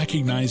helps you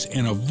recognize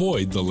and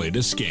avoid the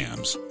latest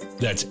scams.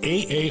 That's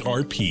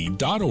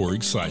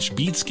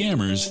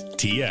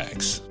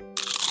aarp.org/beatscammerstx.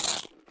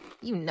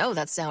 You know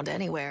that sound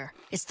anywhere.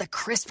 It's the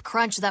crisp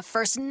crunch of that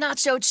first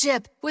nacho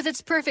chip. With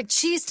its perfect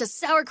cheese to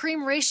sour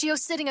cream ratio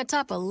sitting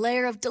atop a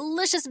layer of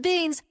delicious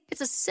beans,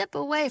 it's a sip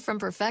away from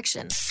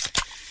perfection.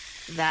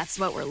 That's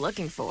what we're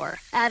looking for.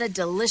 Add a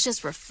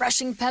delicious,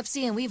 refreshing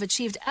Pepsi and we've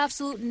achieved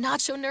absolute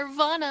nacho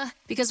nirvana.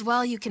 Because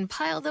while you can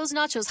pile those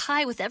nachos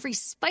high with every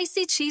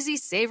spicy, cheesy,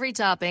 savory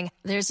topping,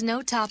 there's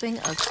no topping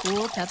a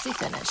cool Pepsi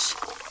finish.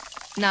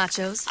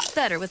 Nachos,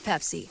 better with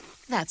Pepsi.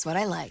 That's what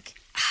I like.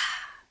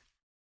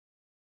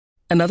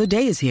 Another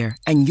day is here,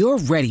 and you're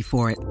ready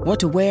for it. What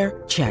to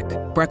wear? Check.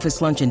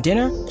 Breakfast, lunch, and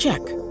dinner? Check.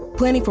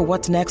 Planning for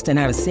what's next and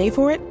how to save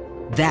for it?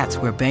 That's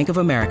where Bank of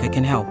America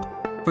can help.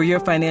 For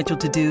your financial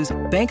to-dos,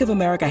 Bank of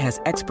America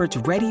has experts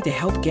ready to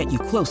help get you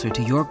closer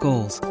to your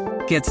goals.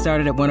 Get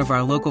started at one of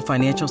our local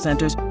financial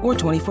centers or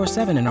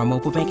 24/7 in our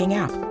mobile banking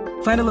app.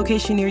 Find a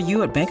location near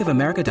you at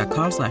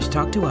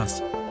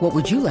bankofamerica.com/talktous. What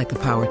would you like the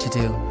power to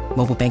do?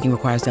 Mobile banking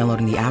requires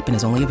downloading the app and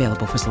is only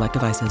available for select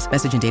devices.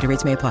 Message and data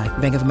rates may apply.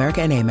 Bank of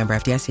America NA, member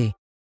FDIC.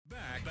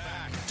 Back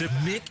to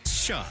Mick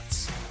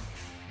Shots.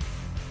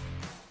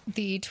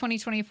 The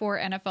 2024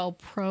 NFL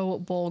Pro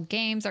Bowl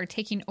games are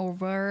taking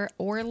over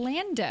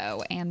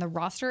Orlando, and the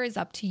roster is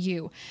up to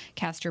you.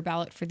 Cast your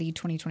ballot for the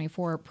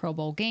 2024 Pro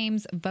Bowl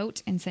games,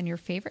 vote, and send your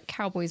favorite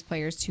Cowboys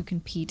players to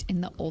compete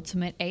in the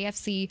ultimate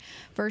AFC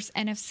versus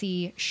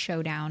NFC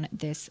showdown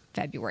this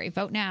February.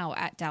 Vote now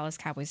at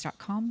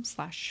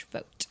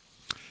dallascowboys.com/vote.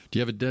 Do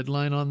you have a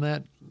deadline on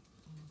that?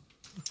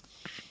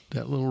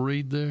 That little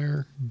read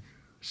there?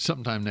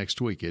 Sometime next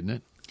week, isn't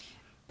it?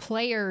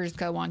 Players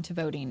go on to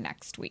voting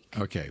next week.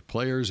 Okay,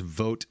 players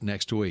vote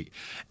next week.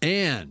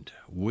 And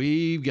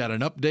we've got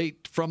an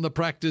update from the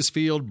practice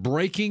field.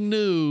 Breaking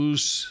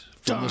news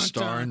from the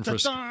Star and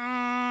Frisco.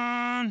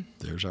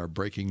 There's our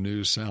breaking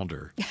news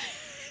sounder.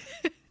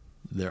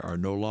 There are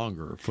no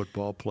longer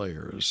football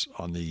players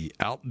on the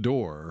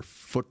outdoor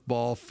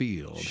football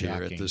field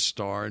here at the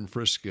Star in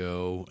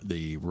Frisco.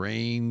 The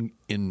rain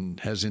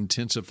has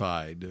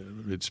intensified.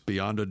 It's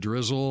beyond a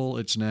drizzle.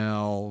 It's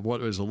now,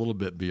 what is a little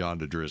bit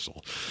beyond a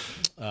drizzle?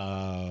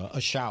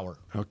 A shower.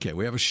 Okay,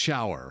 we have a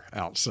shower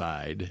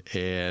outside,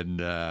 and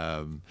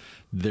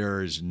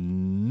there's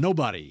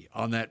nobody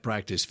on that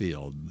practice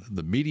field.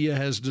 The media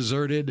has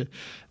deserted.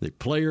 The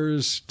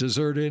players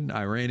deserted.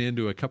 I ran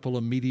into a couple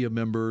of media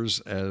members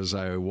as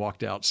I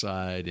walked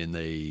outside, and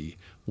they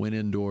went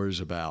indoors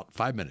about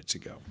 5 minutes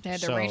ago. They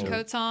had their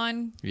raincoats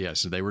on.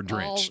 Yes, they were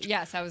drenched.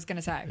 Yes, I was going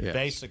to say. Yes.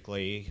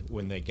 Basically,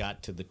 when they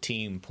got to the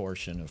team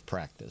portion of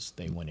practice,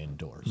 they went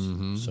indoors.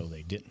 So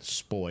they didn't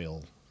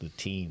spoil the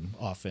team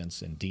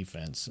offense and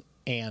defense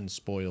and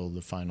spoil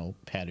the final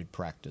padded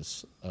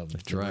practice of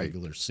the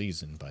regular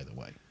season, by the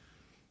way.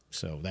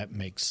 So that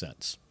makes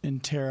sense.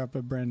 And tear up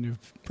a brand new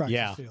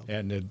practice field. Yeah,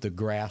 and the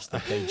grass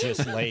that they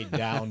just laid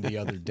down the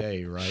other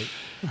day, right?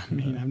 I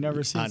mean, I've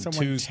never seen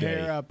someone Tuesday.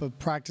 tear up a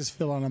practice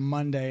field on a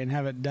Monday and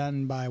have it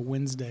done by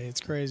Wednesday. It's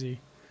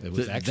crazy. It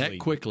was actually that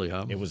quickly,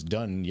 huh? It was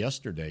done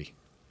yesterday.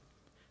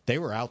 They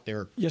were out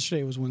there.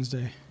 Yesterday was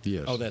Wednesday.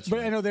 Yes. Oh, that's But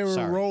right. I know they were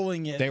Sorry.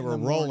 rolling it. They in were the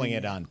rolling morning.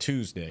 it on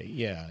Tuesday.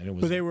 Yeah, and it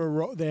was.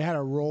 But they had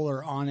a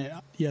roller on it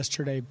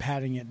yesterday,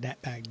 patting it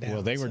back down.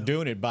 Well, they were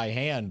doing it by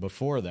hand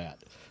before that.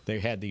 They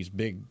had these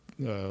big,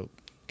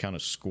 kind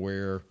of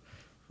square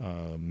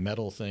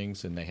metal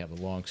things, and they have a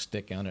long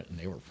stick on it, and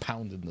they were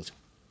pounding the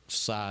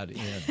sod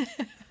in.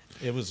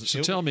 It was.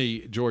 So tell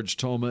me, George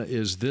Toma,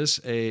 is this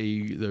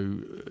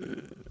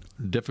the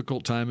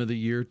difficult time of the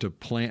year to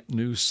plant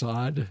new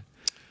sod?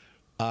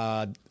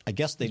 I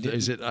guess they did.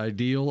 Is it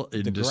ideal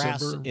in the December?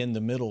 grass in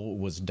the middle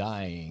was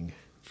dying.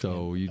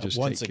 So you just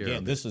once take care again,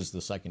 of it. this is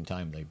the second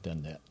time they've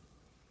done that.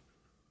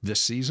 This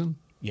season?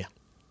 Yeah.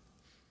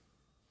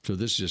 So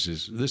this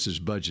is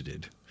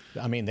budgeted.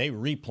 I mean, they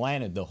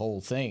replanted the whole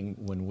thing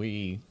when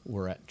we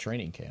were at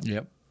training camp.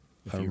 Yep.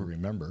 If you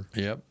remember.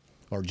 Yep.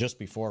 Or just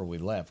before we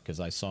left, because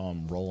I saw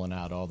them rolling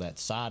out all that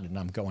sod, and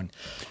I'm going,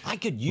 I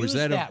could use Was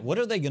that that. What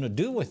are they going to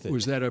do with it?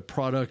 Was that a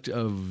product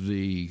of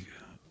the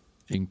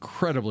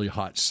incredibly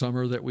hot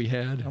summer that we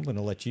had? I'm going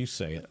to let you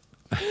say it.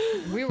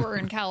 We were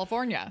in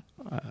California.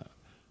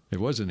 It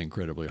was an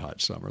incredibly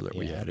hot summer that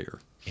we Yeah. had here.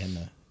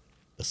 And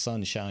the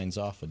sun shines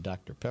off of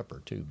Dr.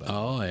 Pepper, too.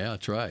 Oh, yeah,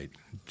 that's right.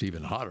 It's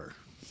even hotter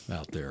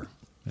out there.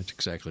 That's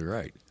exactly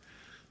right.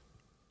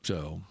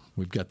 So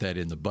we've got that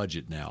in the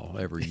budget now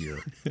every year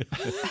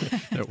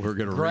that we're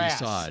going to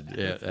resod.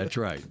 Yeah, that's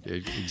right.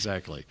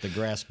 Exactly. The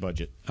grass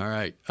budget. All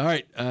right.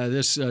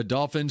 This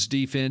Dolphins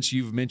defense,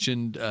 you've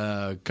mentioned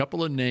a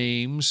couple of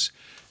names.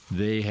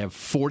 They have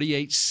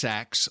 48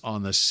 sacks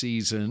on the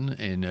season,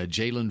 and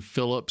Jalen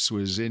Phillips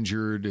was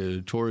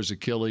injured, tore his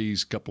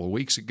Achilles a couple of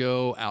weeks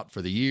ago, out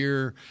for the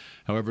year.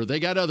 However, they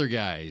got other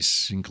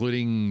guys,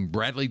 including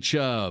Bradley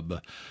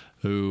Chubb,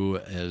 who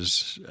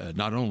has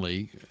not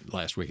only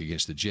last week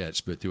against the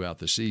Jets, but throughout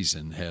the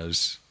season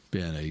has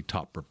been a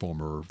top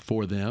performer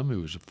for them. He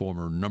was a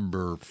former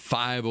number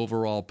 5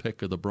 overall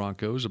pick of the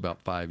Broncos about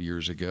 5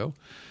 years ago.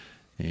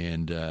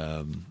 And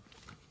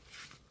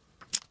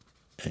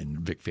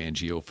Vic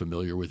Fangio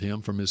familiar with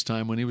him from his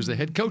time when he was the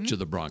head coach of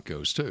the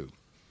Broncos, too.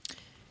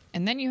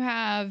 And then you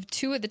have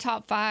 2 of the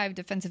top 5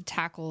 defensive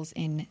tackles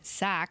in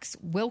sacks.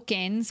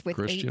 Wilkins with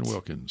Christian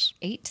Wilkins.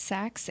 8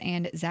 sacks,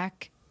 and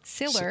Zach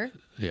Siller.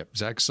 Yep,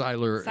 Zach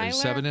Seiler,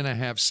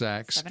 7.5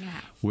 sacks.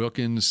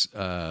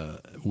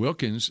 7.5.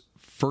 Wilkins,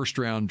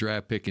 first-round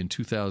draft pick in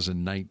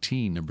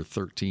 2019, number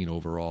 13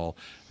 overall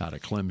out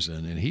of Clemson,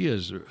 and he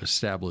has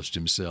established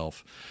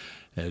himself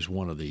as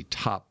one of the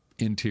top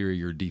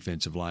interior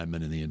defensive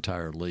linemen in the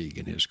entire league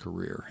in his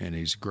career, and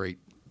he's a great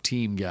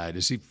team guy.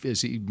 Has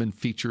he been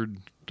featured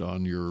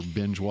on your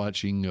binge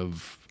watching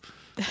of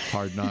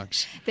Hard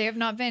Knocks? They have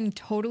not been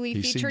totally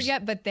featured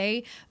yet, but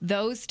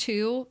those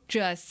two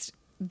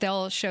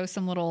they'll show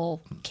some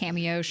little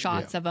cameo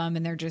shots of them,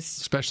 and they're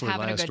just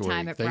having a good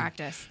time at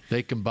practice.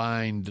 They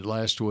combined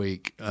last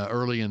week,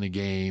 early in the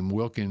game.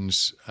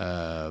 Wilkins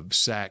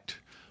sacked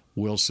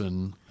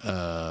Wilson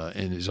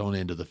in his own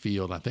end of the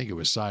field. I think it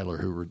was Seiler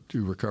who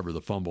recovered the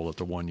fumble at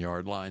the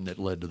 1-yard line that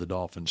led to the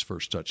Dolphins'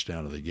 first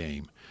touchdown of the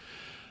game.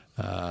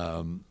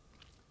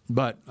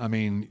 But, I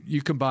mean,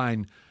 you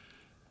combine,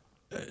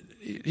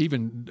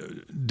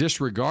 even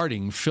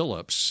disregarding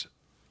Phillips,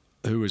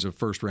 who is a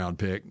first-round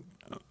pick,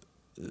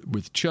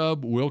 with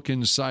Chubb,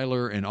 Wilkins,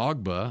 Seiler, and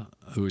Ogba,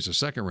 who is a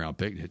second-round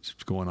pick. It's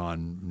going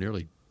on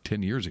nearly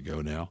 10 years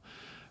ago now.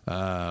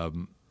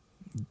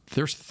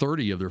 There's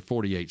 30 of their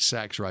 48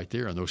 sacks right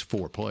there on those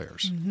 4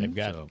 players. Mm-hmm. They've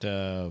got,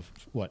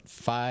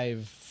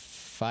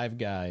 five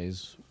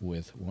guys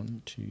with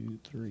 1, 2,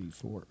 3,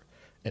 4,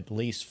 at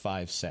least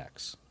 5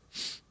 sacks,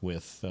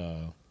 with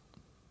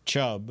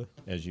Chubb,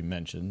 as you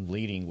mentioned,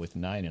 leading with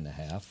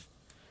 9.5,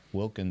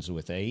 Wilkins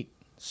with 8,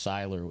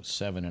 Seiler with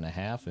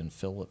 7.5, and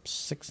Phillips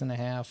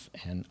 6.5,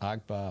 and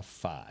Ogba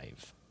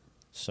 5.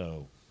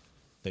 So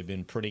they've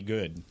been pretty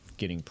good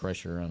getting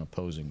pressure on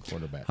opposing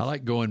quarterbacks. I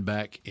like going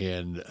back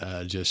and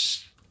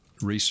just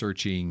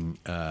researching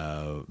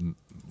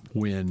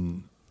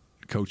when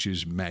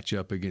coaches match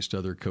up against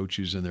other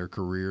coaches in their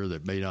career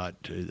that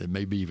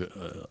may be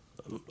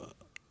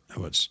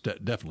it's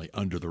definitely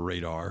under the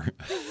radar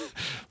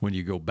when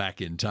you go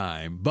back in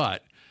time.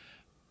 But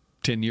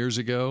 10 years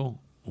ago,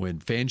 when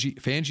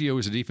Fangio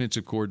was a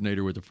defensive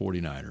coordinator with the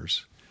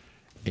 49ers,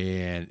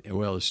 and,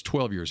 well, it's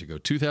 12 years ago,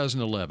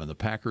 2011, the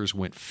Packers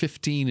went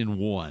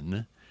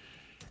 15-1,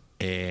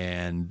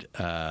 and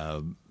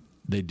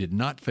they did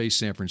not face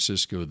San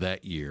Francisco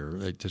that year.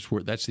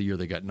 That's the year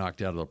they got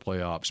knocked out of the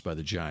playoffs by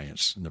the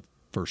Giants in the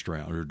first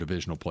round, or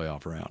divisional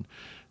playoff round,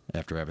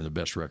 after having the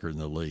best record in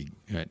the league,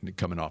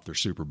 coming off their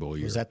Super Bowl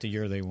year. Was that the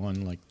year they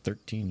won like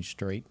 13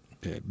 straight?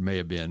 It may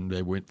have been.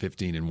 They went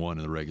 15-1 in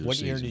the regular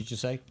season. What year did you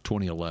say?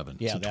 2011.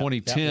 Yeah, so that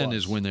 2010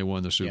 is when they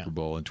won the Super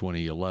Bowl. In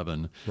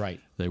 2011,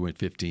 right, they went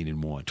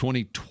 15-1.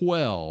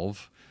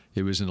 2012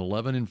 It was an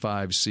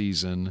 11-5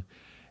 season,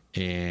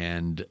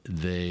 and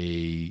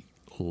they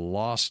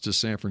lost to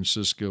San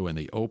Francisco in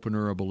the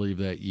opener, I believe,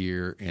 that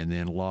year, and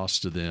then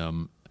lost to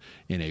them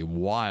in a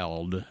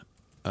wild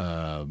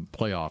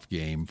playoff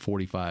game,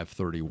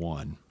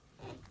 45-31.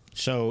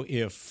 So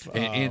if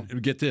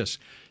and get this,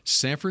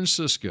 San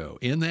Francisco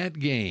in that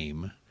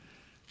game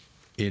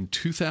in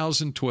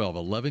 2012,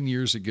 11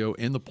 years ago,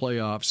 in the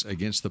playoffs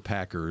against the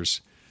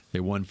Packers, they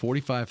won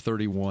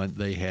 45-31.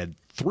 They had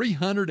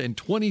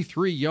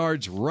 323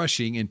 yards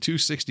rushing and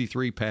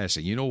 263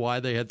 passing. You know why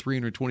they had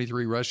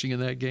 323 rushing in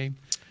that game?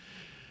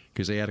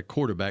 Because they had a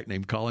quarterback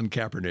named Colin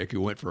Kaepernick who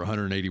went for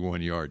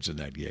 181 yards in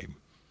that game.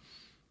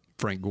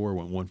 Frank Gore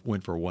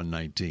went for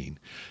 119.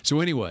 So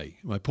anyway,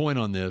 my point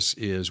on this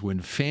is when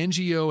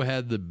Fangio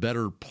had the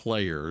better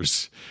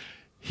players,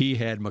 he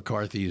had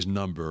McCarthy's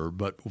number.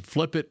 But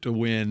flip it to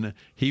when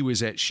he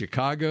was at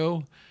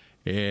Chicago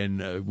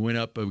and went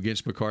up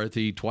against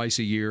McCarthy twice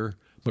a year,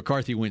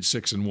 McCarthy went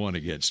 6-1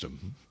 against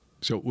him.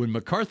 So when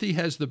McCarthy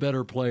has the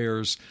better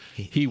players,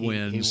 he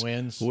wins. He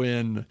wins.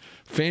 When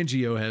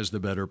Fangio has the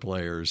better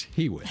players,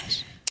 he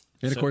wins.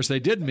 And, of course, they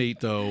did meet,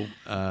 though,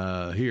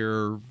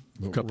 here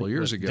a couple of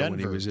years ago when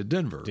he was at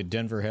Denver. Did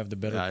Denver have the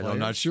better players? I'm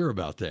not sure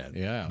about that.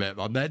 Yeah. But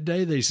on that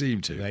day, they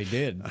seemed to. They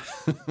did.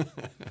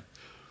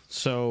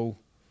 So,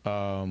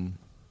 I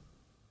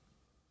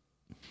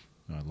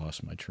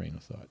lost my train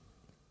of thought.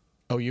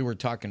 Oh, you were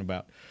talking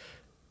about.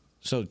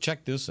 So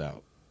check this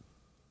out.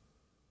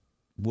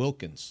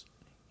 Wilkins,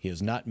 he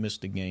has not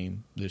missed a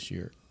game this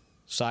year.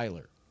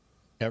 Seiler,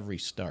 every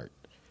start.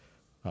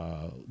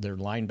 Their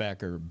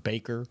linebacker,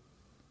 Baker.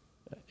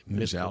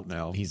 He's out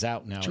now. He's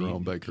out now.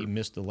 Jerome Baker. He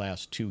missed the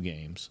last 2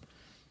 games.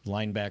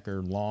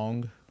 Linebacker,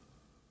 Long,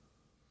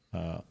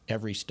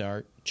 every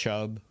start.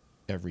 Chubb,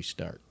 every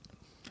start.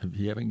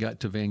 You haven't got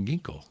to Van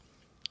Ginkel.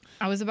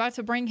 I was about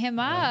to bring him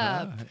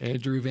up.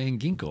 Andrew Van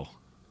Ginkel.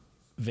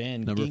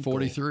 Number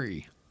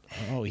 43.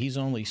 Oh, he's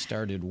only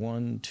started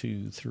 1,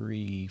 2,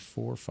 3,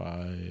 4,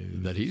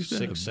 5, that he's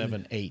 6,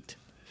 7, 8.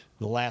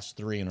 The last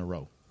 3 in a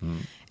row.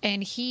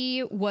 And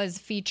he was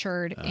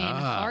featured in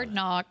Hard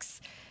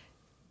Knocks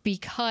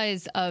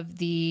because of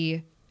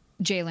the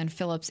Jalen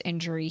Phillips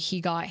injury.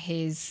 He got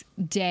his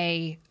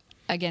day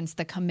against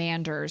the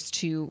Commanders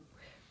to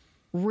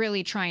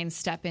really try and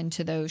step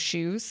into those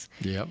shoes.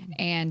 Yep.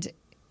 And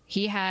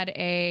he had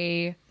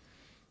a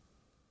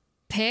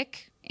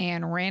pick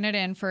and ran it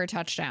in for a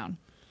touchdown.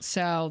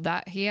 So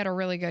that he had a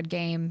really good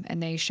game,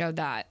 and they showed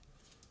that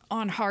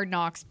on Hard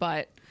Knocks,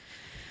 but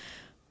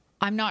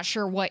I'm not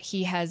sure what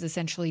he has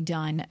essentially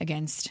done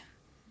against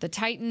the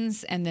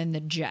Titans and then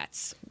the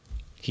Jets.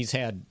 He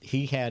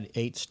had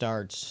 8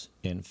 starts,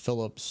 and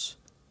Phillips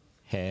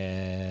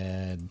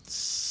had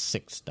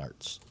 6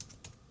 starts.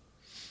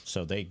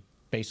 So they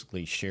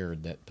basically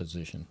shared that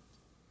position.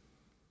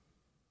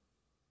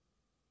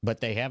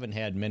 But they haven't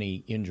had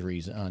many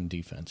injuries on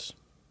defense.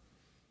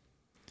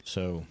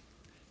 So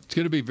it's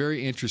going to be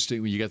very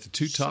interesting when you got the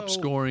 2 top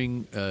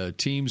scoring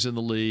teams in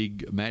the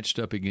league matched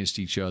up against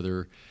each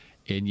other,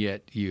 and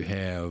yet you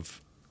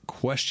have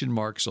question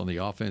marks on the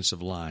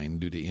offensive line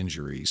due to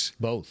injuries.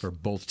 For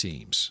both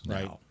teams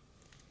now.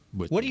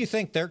 Right. What do you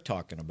think they're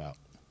talking about?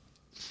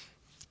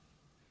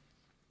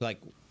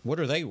 Like, what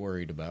are they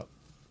worried about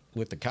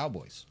with the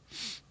Cowboys?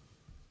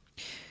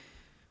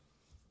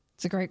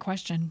 It's a great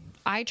question.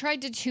 I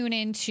tried to tune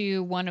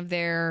into one of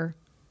their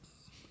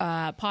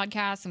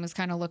podcasts and was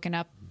kind of looking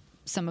up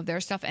some of their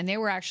stuff, and they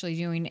were actually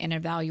doing an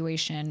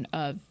evaluation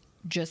of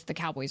just the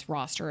Cowboys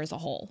roster as a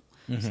whole.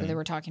 So they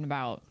were talking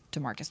about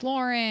DeMarcus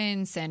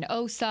Lawrence and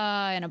Osa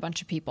and a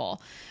bunch of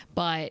people,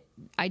 but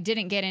I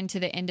didn't get into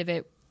the end of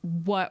it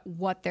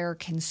what their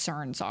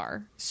concerns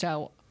are.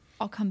 So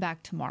I'll come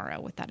back tomorrow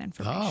with that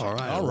information.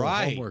 All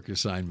right. Homework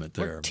assignment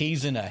there. We're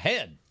teasing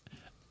ahead.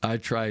 I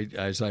tried,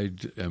 as I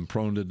am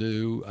prone to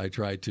do, I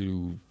try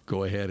to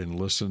go ahead and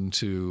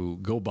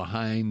go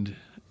behind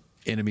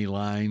enemy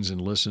lines and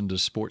listen to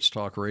sports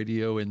talk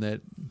radio in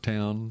that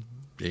town.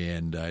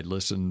 And I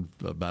listened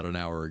about an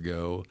hour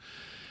ago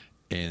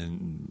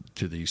and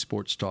to the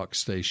sports talk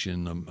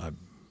station.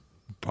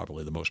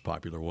 Probably the most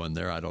popular one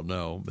there. I don't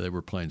know. They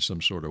were playing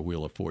some sort of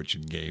Wheel of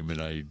Fortune game,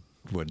 and I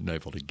wasn't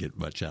able to get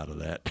much out of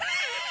that.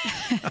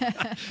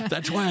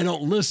 That's why I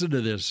don't listen to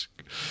this.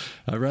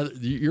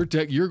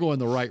 You're going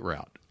the right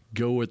route.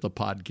 Go with the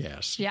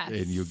podcast, yes,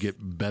 and you'll get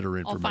better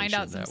information. I'll find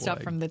out some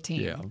stuff from the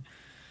team. Yeah,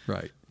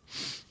 right.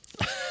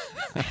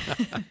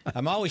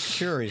 I'm always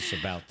curious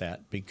about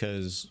that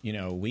because,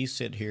 we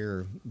sit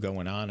here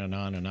going on and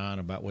on and on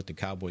about what the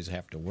Cowboys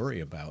have to worry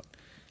about.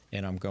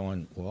 And I'm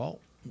going, well,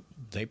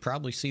 they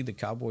probably see the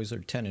Cowboys are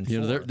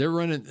 10-4. They're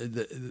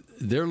running.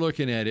 They're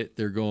looking at it.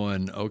 They're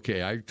going,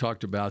 okay. I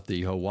talked about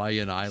the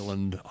Hawaiian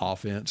Island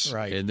offense,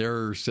 right? And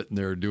they're sitting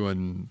there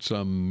doing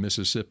some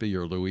Mississippi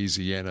or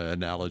Louisiana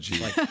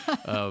analogy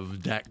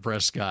of Dak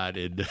Prescott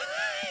and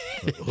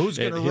who's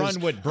going to run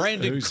with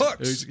Brandon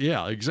Cooks?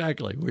 Yeah,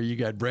 exactly. Where you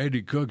got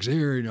Brandon Cooks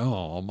here, and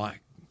oh my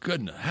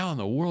goodness, how in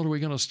the world are we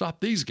going to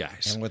stop these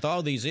guys? And with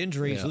all these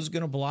injuries, who's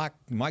going to block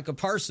Micah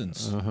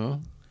Parsons?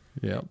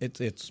 Yeah.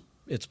 It's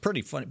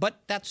pretty funny. But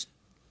that's,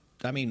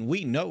 I mean,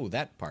 we know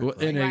that part. Well,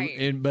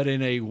 right? But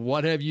in a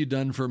what have you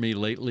done for me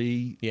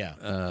lately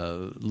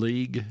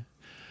league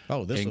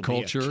this will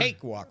culture, be a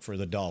cakewalk for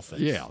the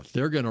Dolphins. Yeah,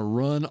 they're going to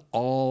run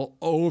all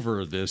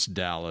over this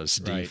Dallas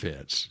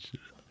defense.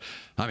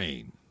 I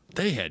mean,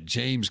 they had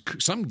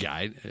some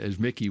guy, as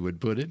Mickey would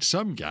put it,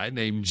 some guy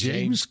named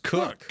James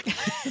Cook,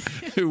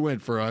 who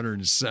went for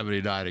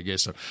 179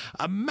 against them.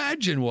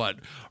 Imagine what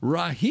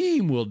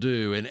Raheem will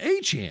do in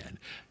Achane.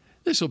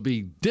 This will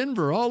be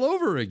Denver all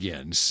over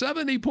again.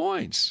 70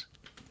 points.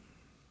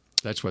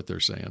 That's what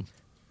they're saying.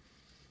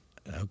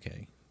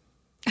 Okay.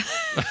 I'm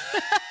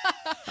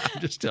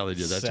just telling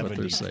you, that's what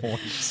they're saying.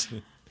 Points.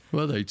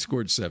 Well, they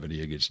scored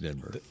 70 against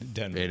Denver.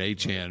 And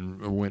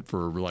Achane went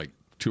for like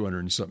 200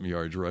 and something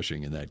yards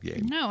rushing in that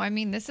game. No, I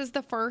mean, this is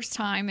the first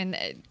time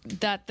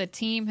that the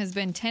team has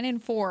been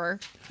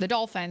 10-4, the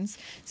Dolphins,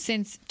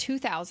 since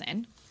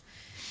 2000.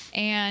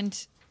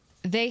 And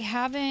they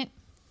haven't.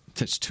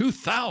 Since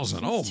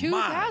 2000. Oh,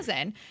 2000.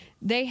 My.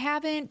 They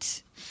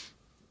haven't,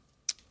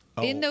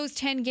 in those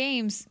 10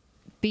 games,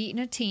 beaten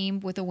a team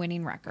with a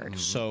winning record.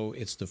 So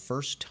it's the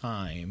first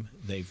time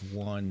they've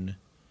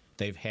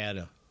had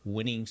a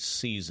winning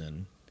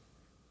season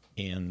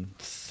in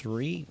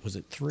 3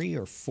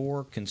 or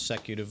 4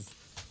 consecutive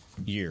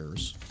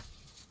years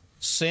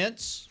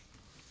since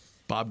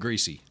Bob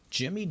Greasy,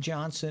 Jimmy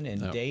Johnson,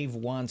 and Dave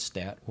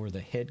Wannstedt were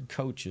the head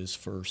coaches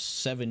for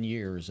 7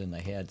 years, and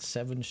they had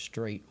 7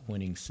 straight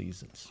winning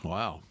seasons.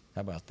 Wow.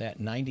 How about that?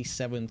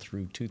 97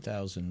 through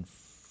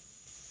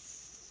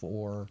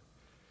 2004.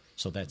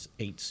 So that's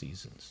 8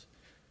 seasons.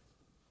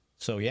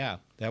 So yeah,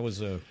 that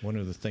was one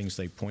of the things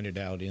they pointed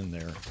out in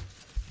their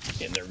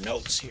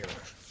notes here.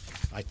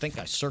 I think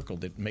I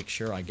circled it to make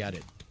sure I got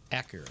it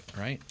accurate,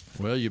 right?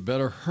 Well, you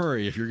better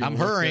hurry if you're going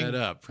to look that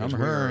up. I'm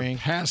hurrying.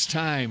 Past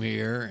time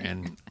here,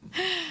 and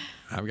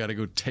I've got to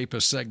go tape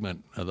a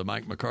segment of the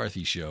Mike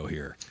McCarthy show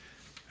here.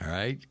 All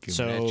right,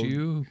 so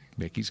you.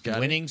 Mickey's got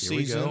winning it. Here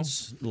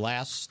seasons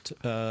last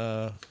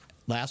 4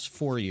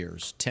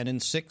 years: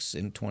 10-6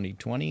 in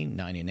 2020,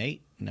 9-8,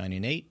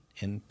 9-8,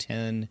 and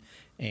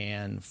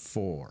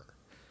 10-4.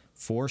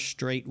 4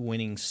 straight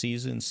winning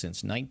seasons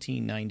since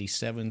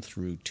 1997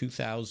 through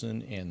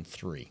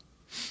 2003.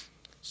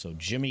 So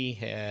Jimmy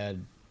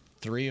had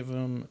 3 of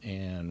them,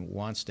 and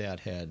Wannstedt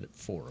had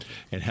 4 of them.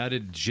 And how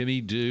did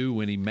Jimmy do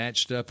when he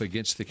matched up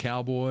against the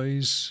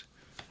Cowboys?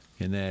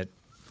 In that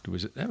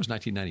was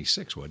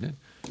 1996, wasn't it?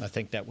 I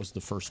think that was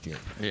the first year.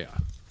 Yeah,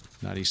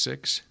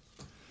 96.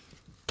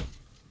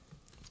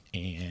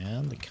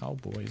 And the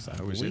Cowboys,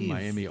 I was in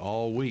Miami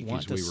all week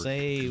as we were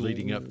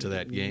leading up to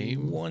that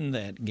game. Won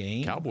that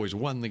game. Cowboys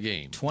won the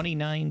game.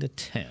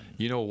 29-10.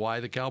 You know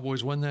why the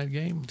Cowboys won that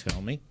game?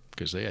 Tell me.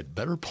 Because they had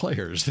better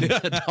players than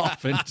the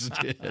Dolphins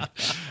did.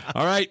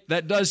 All right,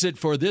 that does it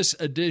for this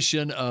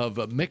edition of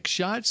Mick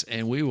Shots,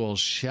 and we will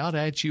shout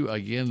at you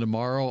again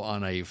tomorrow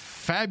on a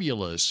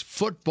fabulous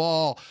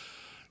football,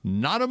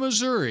 not a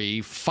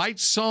Missouri,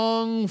 Fight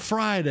Song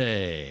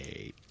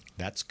Friday.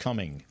 That's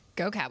coming.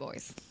 Go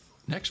Cowboys.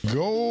 Next Friday.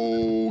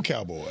 Go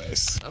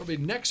Cowboys. That'll be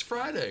next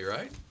Friday,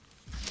 right?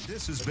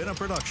 This has been a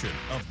production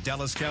of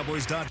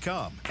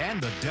DallasCowboys.com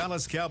and the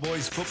Dallas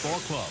Cowboys Football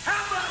Club.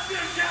 How about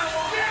this,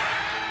 Cowboys? Yeah!